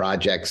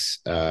projects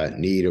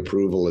need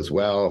approval as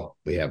well.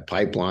 We have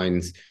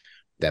pipelines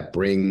that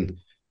bring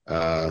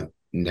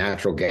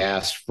natural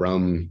gas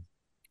from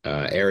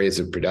areas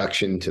of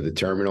production to the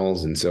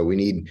terminals. And so we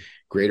need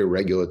greater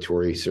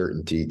regulatory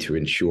certainty to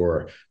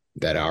ensure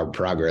that our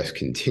progress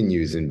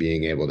continues in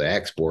being able to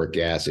export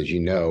gas. As you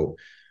know,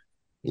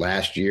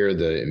 last year,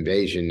 the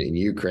invasion in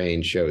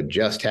Ukraine showed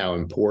just how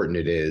important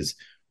it is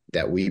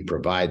that we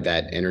provide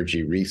that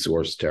energy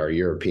resource to our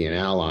European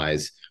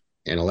allies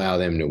and allow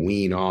them to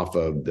wean off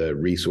of the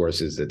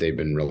resources that they've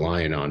been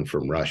relying on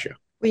from Russia.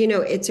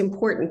 Well, it's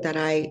important that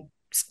I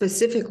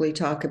specifically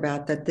talk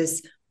about that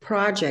this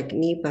project,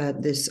 NEPA,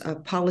 this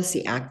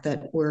policy act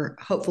that we're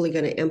hopefully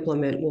going to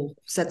implement will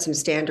set some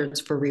standards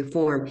for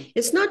reform.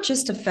 It's not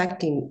just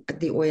affecting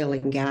the oil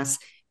and gas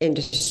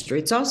industry.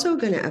 It's also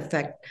going to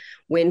affect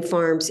wind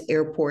farms,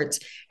 airports,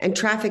 and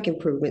traffic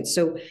improvements.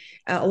 So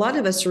a lot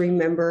of us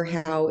remember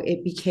how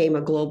it became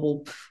a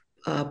global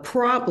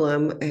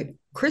problem at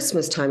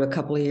Christmas time a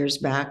couple of years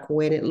back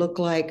when it looked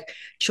like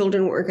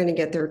children weren't going to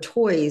get their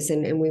toys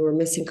and we were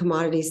missing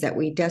commodities that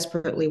we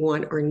desperately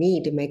want or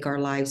need to make our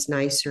lives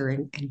nicer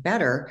and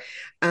better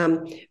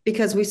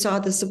because we saw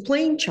the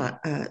supply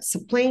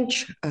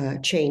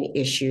chain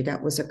issue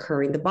that was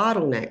occurring, the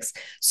bottlenecks.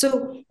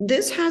 So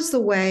this has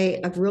the way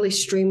of really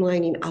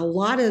streamlining a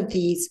lot of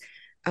these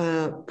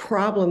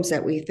problems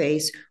that we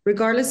face,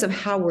 regardless of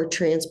how we're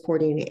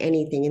transporting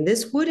anything. And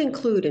this would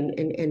include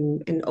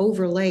an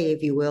overlay,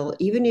 if you will,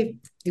 even if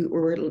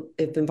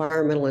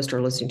environmentalists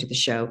are listening to the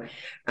show.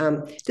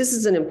 This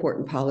is an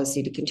important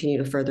policy to continue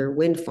to further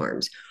wind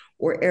farms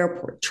or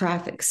airport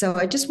traffic. So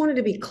I just wanted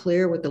to be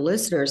clear with the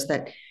listeners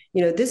that,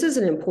 this is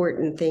an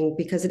important thing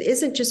because it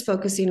isn't just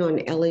focusing on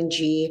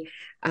LNG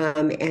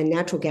and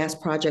natural gas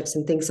projects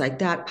and things like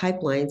that,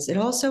 pipelines. It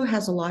also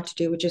has a lot to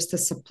do with just the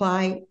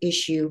supply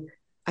issue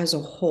as a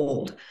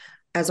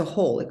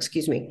whole,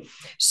 excuse me.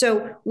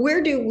 So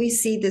where do we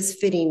see this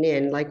fitting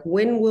in? Like,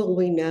 when will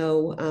we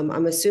know?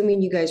 I'm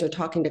assuming you guys are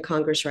talking to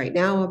Congress right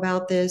now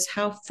about this.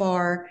 How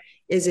far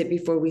is it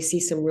before we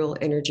see some real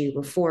energy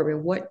reform?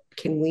 And what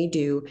can we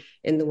do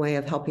in the way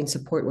of helping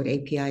support what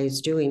API is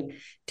doing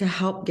to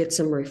help get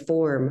some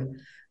reform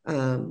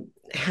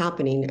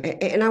happening?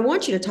 And I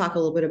want you to talk a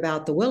little bit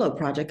about the Willow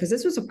Project, because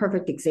this was a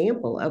perfect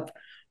example of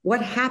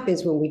what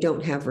happens when we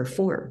don't have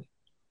reform.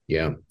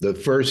 Yeah.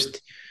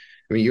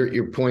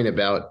 Your point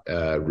about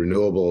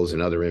renewables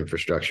and other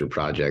infrastructure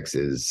projects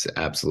is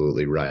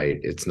absolutely right.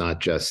 It's not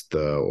just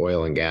the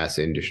oil and gas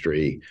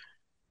industry.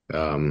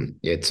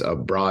 It's a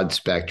broad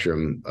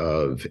spectrum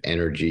of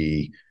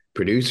energy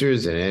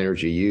producers and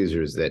energy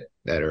users that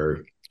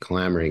are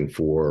clamoring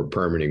for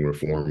permitting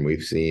reform.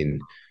 We've seen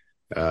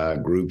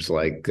groups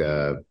like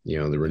the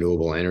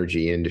renewable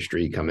energy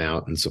industry come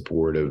out in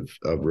support of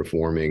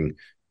reforming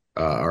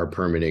our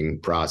permitting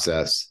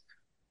process.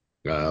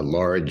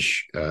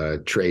 Large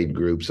trade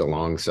groups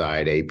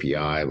alongside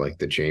API, like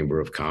the Chamber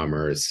of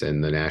Commerce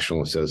and the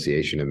National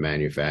Association of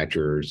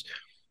Manufacturers.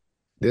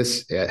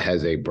 This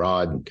has a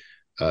broad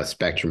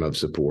spectrum of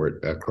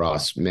support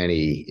across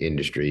many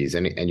industries.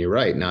 And you're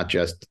right, not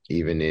just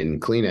even in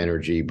clean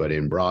energy, but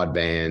in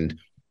broadband,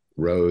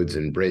 roads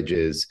and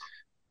bridges.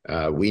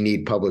 We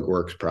need public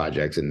works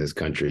projects in this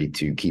country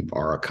to keep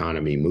our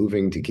economy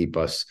moving, to keep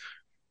us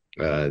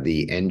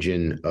the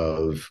engine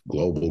of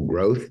global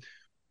growth.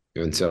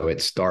 And so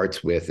it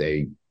starts with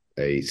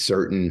a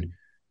certain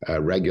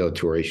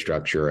regulatory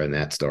structure, and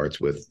that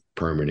starts with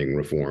permitting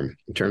reform.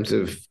 In terms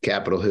of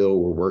Capitol Hill,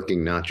 we're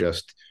working not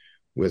just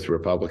with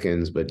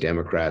Republicans, but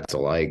Democrats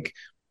alike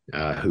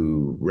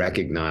who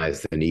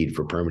recognize the need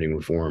for permitting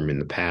reform. In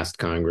the past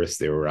Congress,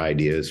 there were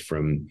ideas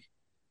from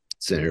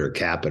Senator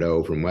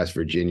Capito from West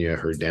Virginia,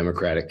 her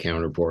Democratic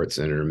counterpart,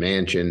 Senator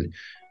Manchin,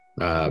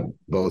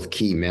 both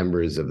key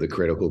members of the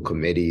critical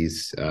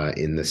committees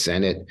in the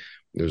Senate.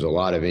 There's a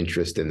lot of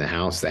interest in the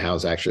House. The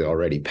House actually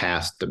already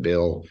passed the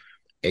bill,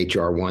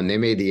 H.R. 1. They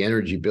made the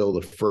energy bill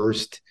the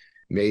first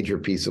major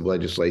piece of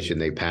legislation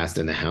they passed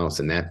in the House,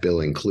 and that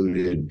bill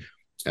included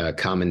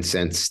common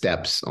sense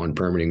steps on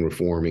permitting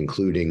reform,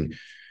 including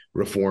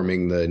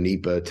reforming the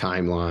NEPA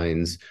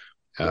timelines,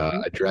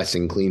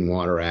 addressing Clean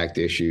Water Act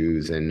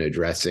issues, and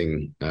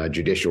addressing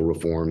judicial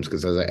reforms.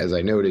 Because as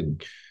I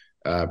noted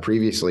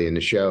previously in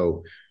the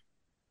show,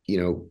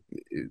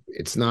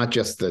 it's not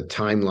just the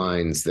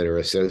timelines that are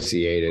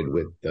associated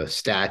with the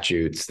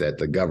statutes that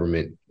the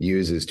government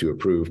uses to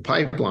approve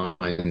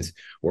pipelines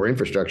or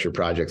infrastructure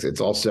projects. It's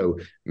also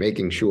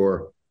making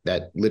sure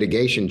that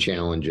litigation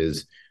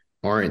challenges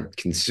aren't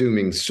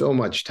consuming so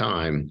much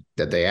time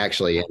that they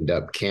actually end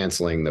up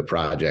canceling the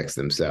projects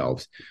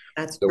themselves.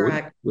 That's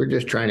correct. We're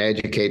just trying to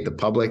educate the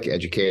public,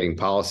 educating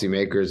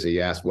policymakers.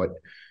 You asked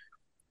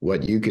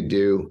what you could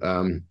do,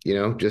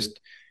 just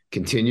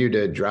continue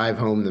to drive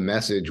home the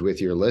message with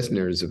your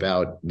listeners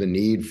about the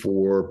need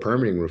for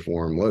permitting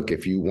reform. Look,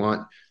 if you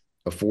want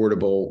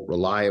affordable,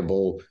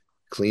 reliable,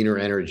 cleaner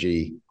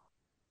energy,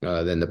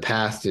 then the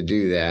path to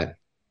do that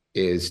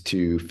is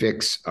to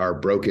fix our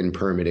broken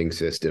permitting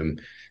system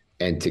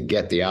and to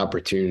get the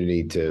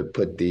opportunity to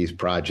put these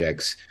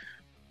projects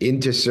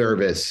into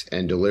service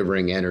and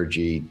delivering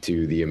energy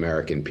to the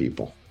American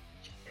people.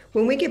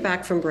 When we get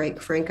back from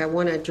break, Frank, I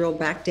want to drill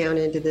back down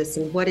into this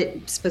and what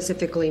it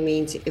specifically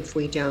means if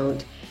we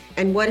don't,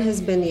 and what has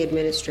been the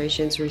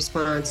administration's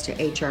response to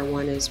H.R.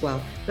 1 as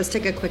well. Let's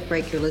take a quick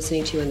break. You're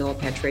listening to In the Oil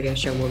Patch Radio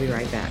Show. We'll be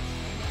right back.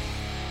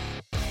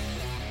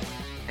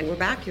 And we're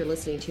back. You're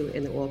listening to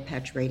In the Oil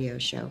Patch Radio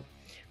Show.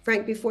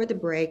 Frank, before the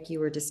break, you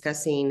were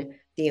discussing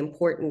the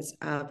importance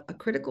of a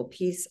critical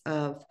piece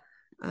of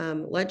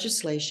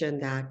legislation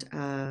that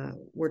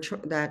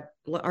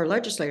our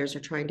legislators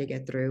are trying to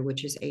get through,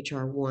 which is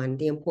H.R. 1.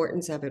 The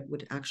importance of it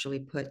would actually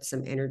put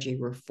some energy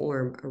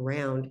reform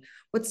around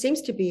what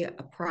seems to be a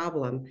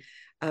problem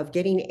of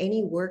getting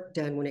any work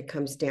done when it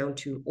comes down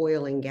to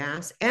oil and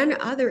gas and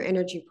other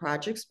energy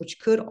projects, which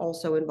could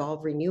also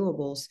involve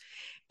renewables.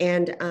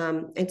 And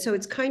so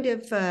it's kind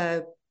of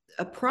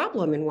a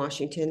problem in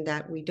Washington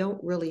that we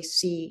don't really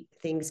see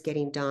things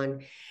getting done.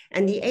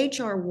 And the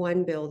H.R.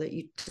 1 bill that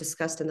you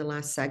discussed in the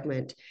last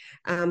segment,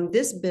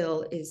 this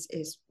bill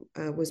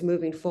was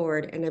moving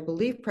forward. And I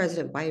believe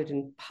President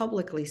Biden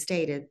publicly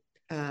stated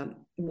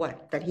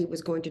that he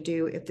was going to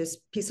do if this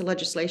piece of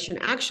legislation,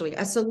 actually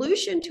a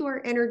solution to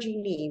our energy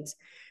needs,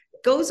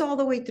 goes all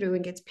the way through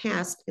and gets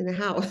passed in the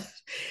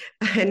House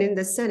and in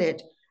the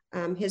Senate,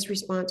 his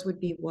response would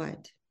be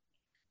what?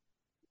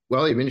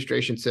 Well, the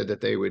administration said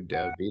that they would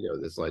veto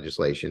this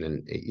legislation.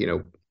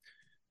 And,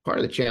 part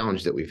of the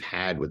challenge that we've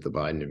had with the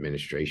Biden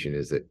administration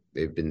is that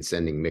they've been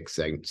sending mixed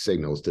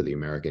signals to the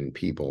American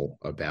people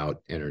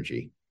about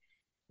energy.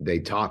 They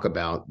talk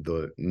about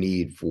the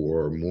need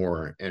for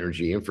more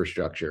energy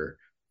infrastructure,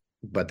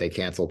 but they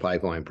cancel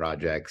pipeline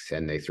projects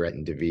and they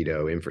threaten to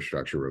veto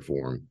infrastructure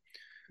reform.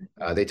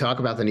 They talk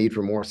about the need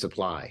for more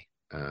supply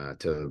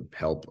to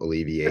help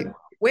alleviate.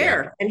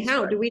 Where and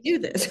how do we do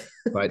this?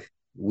 But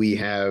we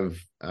have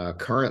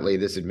currently,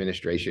 this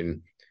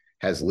administration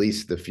has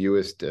leased the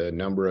fewest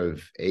number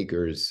of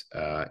acres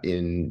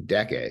in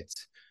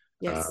decades.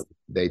 Yes.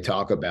 They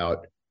talk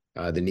about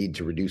the need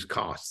to reduce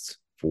costs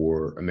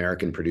for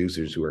American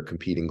producers who are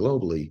competing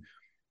globally.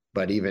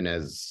 But even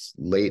as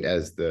late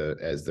as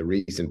the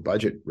recent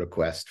budget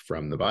request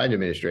from the Biden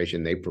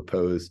administration, they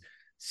propose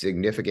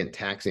significant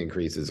tax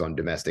increases on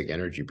domestic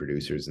energy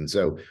producers. And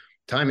so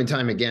time and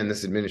time again,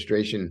 this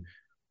administration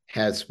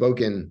has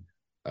spoken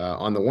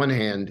on the one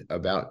hand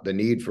about the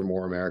need for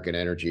more American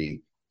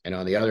energy, and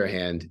on the other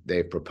hand,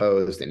 they've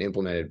proposed and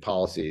implemented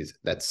policies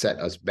that set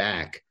us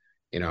back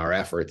in our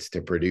efforts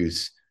to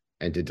produce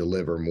and to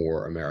deliver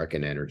more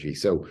American energy.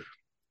 So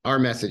our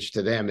message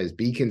to them is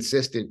be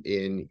consistent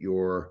in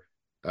your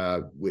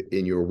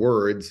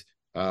words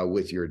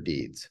with your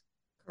deeds.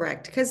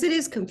 Correct, because it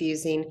is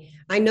confusing.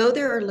 I know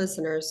there are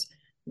listeners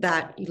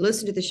that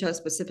listen to the show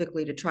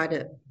specifically to try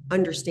to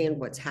understand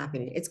what's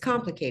happening. It's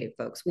complicated,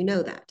 folks. We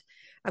know that.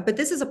 But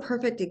this is a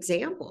perfect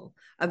example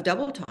of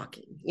double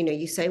talking.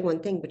 You say one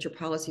thing, but your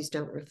policies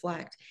don't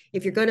reflect.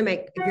 If you're going to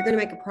make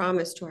a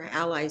promise to our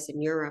allies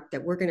in Europe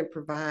that we're going to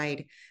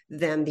provide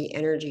them the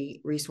energy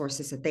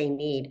resources that they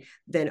need,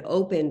 then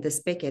open the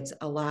spigots,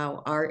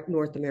 allow our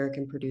North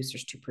American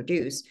producers to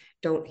produce.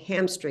 Don't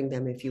hamstring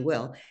them, if you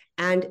will.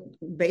 And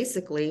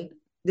basically,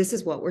 this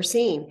is what we're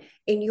seeing.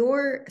 In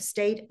your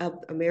State of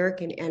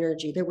American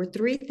Energy, there were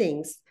three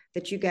things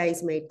that you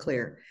guys made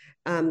clear.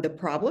 The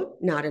problem,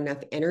 not enough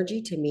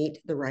energy to meet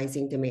the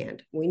rising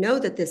demand. We know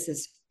that this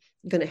is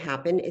going to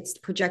happen. It's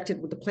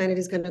projected the planet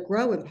is going to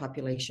grow in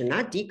population,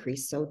 not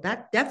decrease. So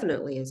that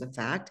definitely is a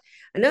fact.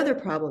 Another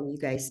problem you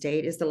guys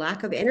state is the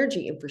lack of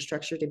energy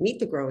infrastructure to meet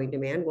the growing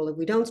demand. Well, if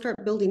we don't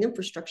start building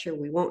infrastructure,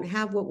 we won't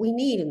have what we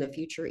need in the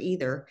future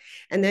either.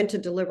 And then to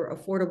deliver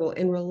affordable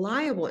and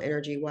reliable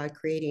energy while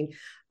creating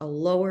a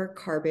lower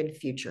carbon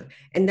future.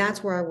 And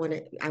that's where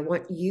I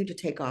want you to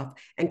take off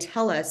and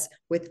tell us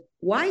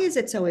why is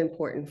it so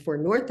important for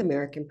North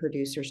American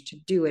producers to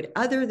do it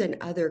other than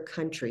other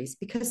countries?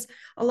 Because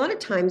a lot of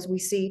times we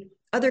see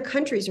other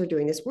countries are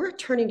doing this. We're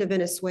turning to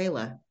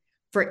Venezuela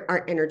for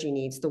our energy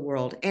needs, the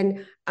world,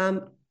 and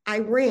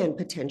Iran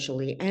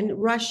potentially,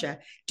 and Russia.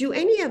 Do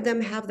any of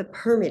them have the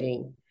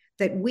permitting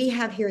that we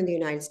have here in the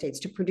United States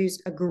to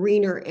produce a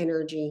greener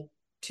energy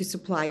to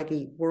supply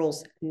the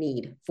world's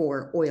need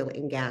for oil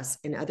and gas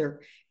and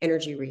other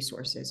energy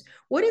resources?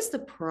 What is the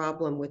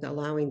problem with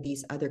allowing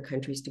these other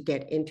countries to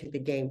get into the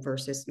game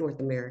versus North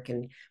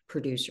American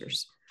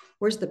producers?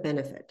 Where's the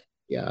benefit?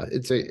 Yeah,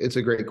 it's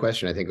a great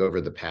question. I think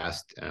over the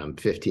past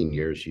 15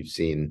 years, you've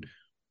seen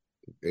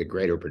a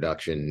greater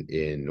production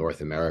in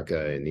North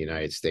America, in the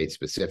United States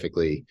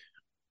specifically.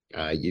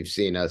 You've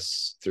seen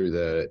us through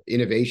the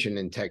innovation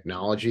and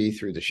technology,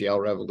 through the shale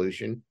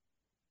revolution.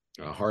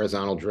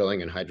 Horizontal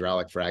drilling and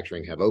hydraulic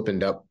fracturing have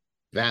opened up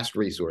vast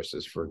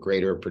resources for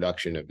greater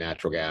production of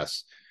natural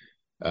gas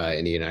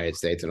in the United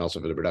States, and also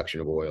for the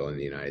production of oil in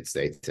the United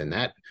States. And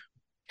that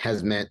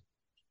has meant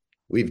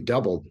we've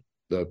doubled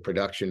the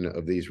production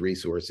of these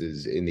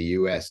resources in the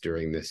U.S.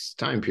 during this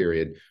time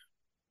period.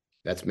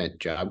 That's meant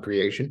job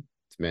creation.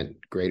 It's meant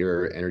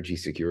greater energy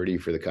security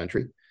for the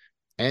country.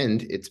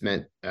 And it's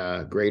meant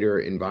greater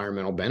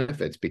environmental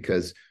benefits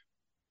because,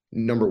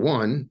 number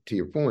one, to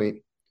your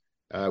point,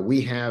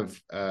 we have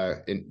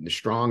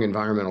strong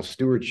environmental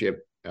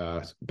stewardship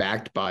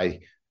backed by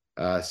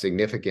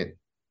significant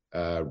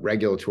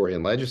regulatory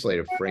and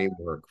legislative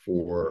framework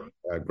for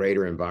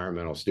greater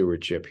environmental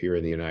stewardship here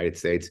in the United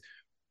States.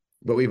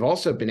 But we've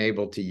also been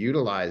able to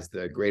utilize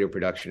the greater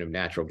production of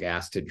natural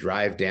gas to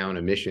drive down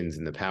emissions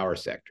in the power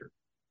sector.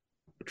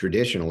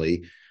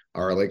 Traditionally,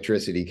 our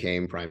electricity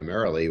came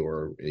primarily,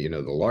 or the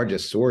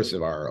largest source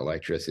of our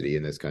electricity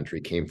in this country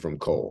came from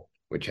coal,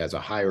 which has a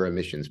higher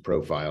emissions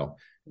profile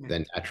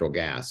than natural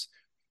gas.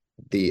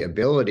 The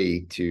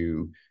ability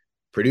to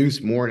produce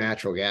more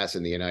natural gas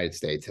in the United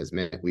States has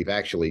meant we've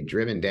actually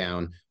driven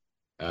down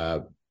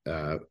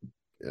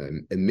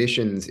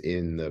emissions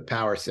in the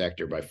power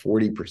sector by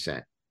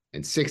 40%.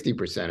 And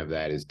 60% of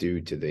that is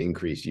due to the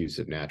increased use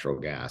of natural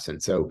gas.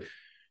 And so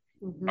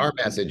our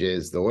message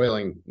is the oil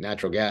and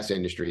natural gas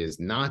industry is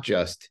not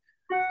just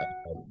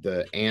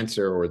the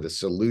answer or the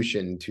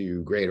solution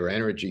to greater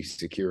energy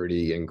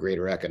security and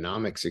greater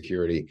economic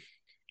security.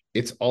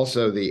 It's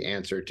also the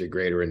answer to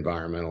greater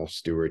environmental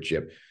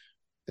stewardship.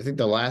 I think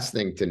the last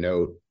thing to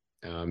note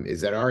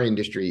is that our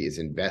industry is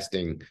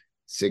investing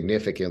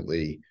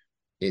significantly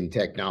in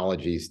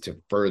technologies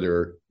to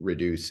further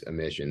reduce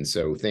emissions.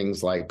 So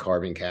things like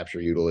carbon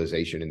capture,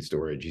 utilization, and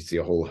storage. You see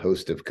a whole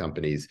host of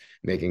companies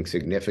making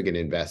significant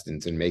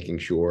investments in making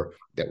sure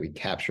that we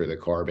capture the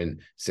carbon,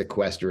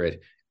 sequester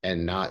it,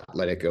 and not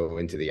let it go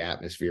into the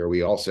atmosphere.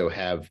 We also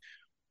have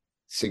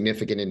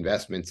significant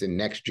investments in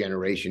next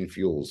generation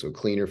fuels, so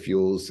cleaner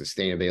fuels,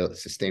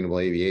 sustainable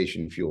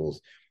aviation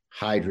fuels,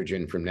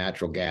 hydrogen from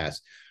natural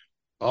gas.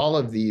 All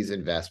of these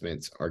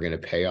investments are going to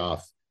pay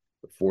off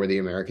for the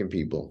American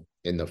people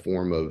in the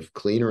form of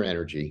cleaner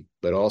energy,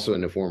 but also in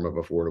the form of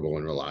affordable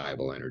and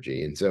reliable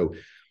energy. And so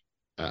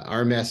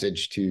our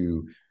message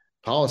to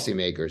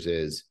policymakers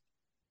is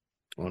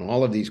on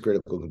all of these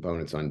critical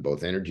components on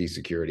both energy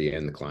security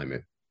and the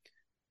climate,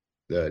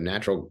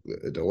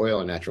 the oil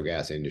and natural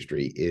gas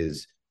industry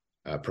is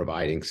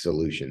providing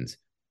solutions.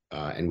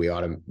 And we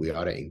ought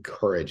to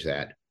encourage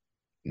that,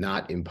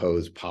 not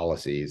impose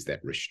policies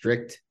that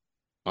restrict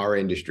our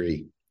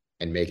industry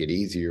and make it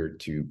easier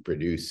to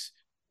produce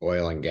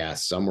oil and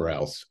gas somewhere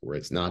else where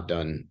it's not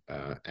done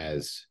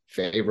as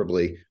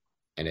favorably,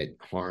 and it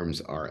harms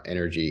our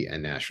energy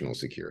and national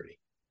security.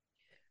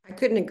 I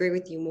couldn't agree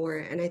with you more.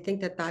 And I think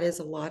that is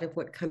a lot of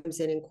what comes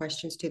in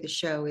questions to the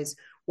show is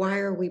why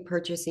are we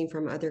purchasing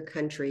from other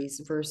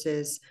countries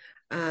versus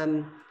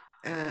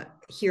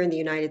here in the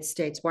United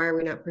States? Why are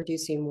we not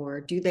producing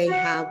more? Do they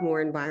have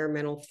more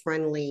environmental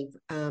friendly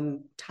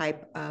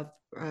type of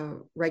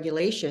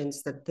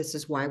regulations that this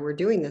is why we're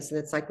doing this? And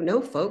it's like, no,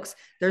 folks,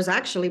 there's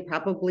actually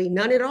probably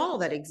none at all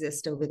that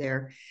exist over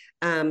there.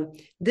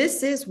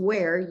 This is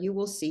where you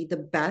will see the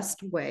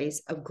best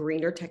ways of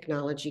greener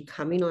technology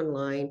coming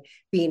online,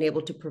 being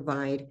able to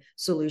provide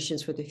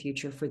solutions for the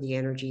future for the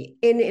energy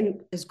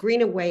in as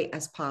green a way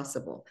as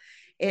possible.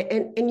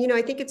 And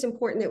I think it's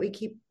important that we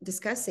keep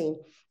discussing.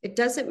 It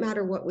doesn't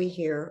matter what we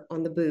hear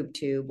on the boob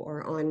tube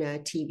or on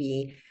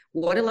TV,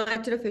 what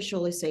elected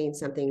official is saying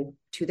something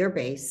to their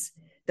base.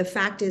 The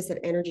fact is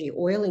that energy,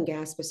 oil and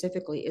gas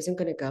specifically, isn't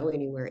going to go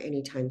anywhere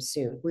anytime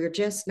soon. We're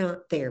just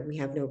not there. We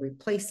have no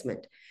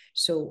replacement.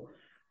 So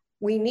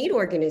we need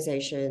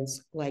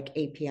organizations like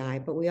API,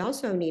 but we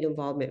also need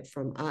involvement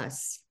from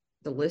us,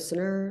 the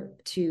listener,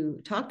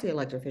 to talk to the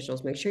elected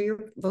officials. Make sure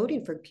you're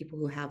voting for people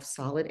who have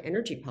solid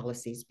energy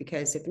policies,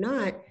 because if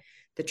not,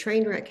 the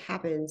train wreck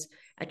happens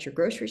at your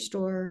grocery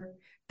store,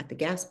 at the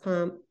gas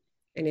pump,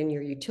 and in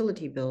your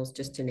utility bills,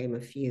 just to name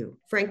a few.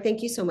 Frank,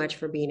 thank you so much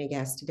for being a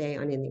guest today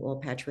on In the Oil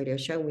Patch Radio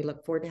Show. We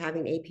look forward to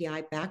having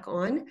API back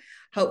on,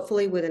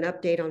 hopefully with an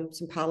update on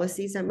some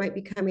policies that might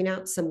be coming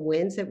out, some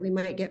wins that we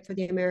might get for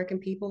the American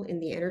people in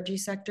the energy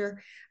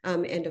sector,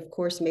 and of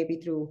course, maybe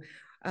through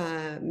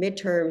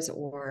midterms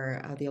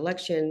or the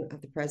election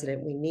of the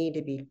president, we need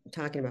to be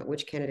talking about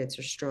which candidates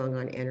are strong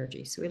on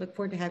energy. So we look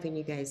forward to having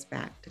you guys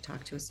back to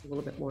talk to us a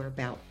little bit more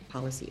about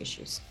policy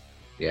issues.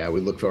 Yeah,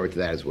 we look forward to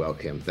that as well,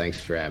 Kim. Thanks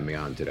for having me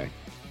on today.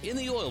 In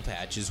the Oil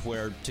Patch is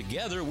where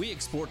together we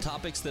explore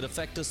topics that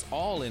affect us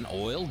all in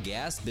oil,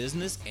 gas,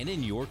 business, and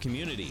in your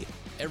community.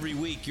 Every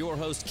week, your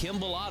host Kim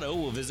Bellotto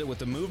will visit with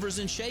the movers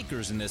and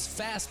shakers in this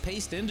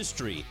fast-paced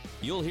industry.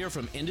 You'll hear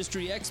from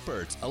industry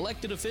experts,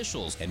 elected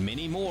officials, and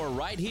many more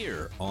right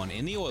here on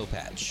In the Oil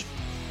Patch.